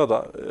sıkıntıda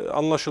da,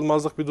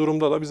 anlaşılmazlık bir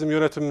durumda da bizim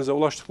yönetimimize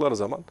ulaştıkları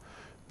zaman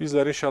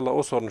bizler inşallah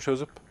o sorunu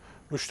çözüp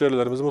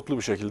müşterilerimizi mutlu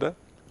bir şekilde.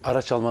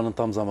 Araç almanın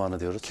tam zamanı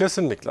diyoruz.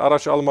 Kesinlikle.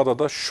 Araç almada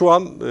da şu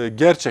an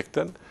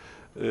gerçekten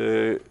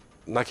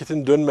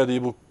nakitin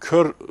dönmediği bu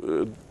kör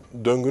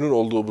döngünün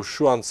olduğu bu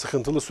şu an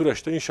sıkıntılı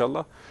süreçte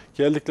inşallah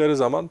geldikleri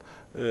zaman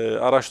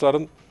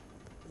araçların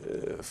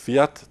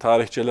fiyat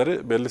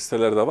tarihçeleri belli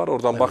sitelerde var.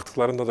 Oradan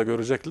baktıklarında da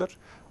görecekler.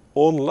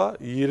 10 ile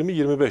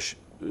 20-25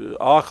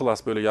 A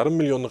klas böyle yarım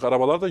milyonluk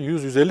arabalarda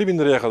 100-150 bin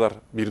liraya kadar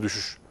bir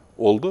düşüş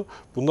oldu.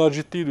 Bunlar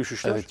ciddi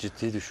düşüşler. Evet,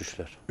 ciddi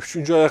düşüşler.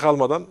 Üçüncü aya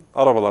kalmadan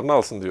arabalarını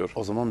alsın diyor.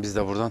 O zaman biz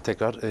de buradan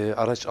tekrar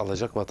araç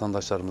alacak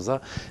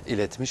vatandaşlarımıza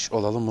iletmiş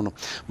olalım bunu.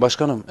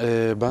 Başkanım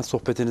ben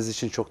sohbetiniz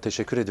için çok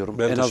teşekkür ediyorum.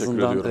 Ben en teşekkür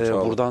azından ediyorum, sağ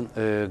olun. buradan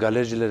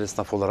galericiler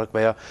esnaf olarak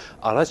veya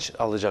araç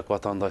alacak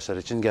vatandaşlar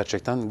için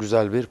gerçekten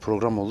güzel bir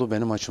program oldu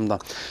benim açımdan.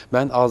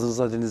 Ben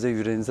ağzınıza, dilinize,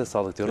 yüreğinize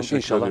sağlık diyorum. Teşekkür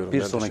İnşallah ediyorum, bir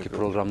ben sonraki teşekkür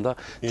ederim. programda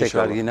İnşallah.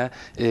 tekrar yine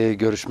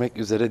görüşmek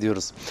üzere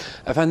diyoruz.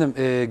 Efendim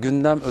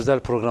Gündem Özel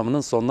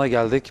programının sonuna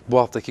geldik. Bu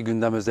haftaki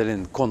Gündem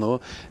Özel'in konuğu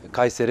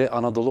Kayseri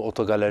Anadolu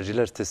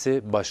Otogalericiler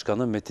Sitesi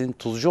Başkanı Meti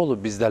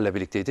Tuzcuoğlu bizlerle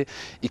birlikteydi.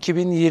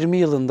 2020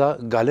 yılında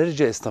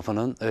galerici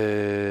esnafının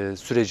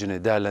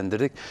sürecini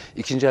değerlendirdik.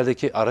 İkinci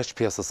eldeki araç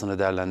piyasasını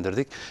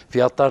değerlendirdik.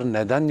 Fiyatlar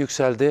neden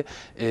yükseldi?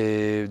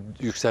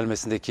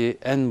 Yükselmesindeki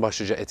en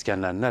başlıca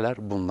etkenler neler?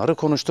 Bunları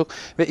konuştuk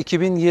ve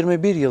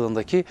 2021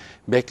 yılındaki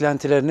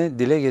beklentilerini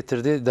dile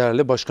getirdi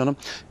değerli başkanım.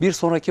 Bir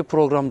sonraki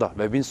programda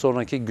ve bir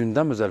sonraki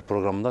Gündem Özel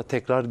programında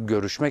tekrar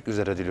görüşmek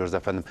üzere diliyoruz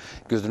efendim.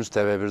 Gözünüz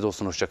TV1'de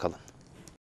olsun. Hoşça kalın.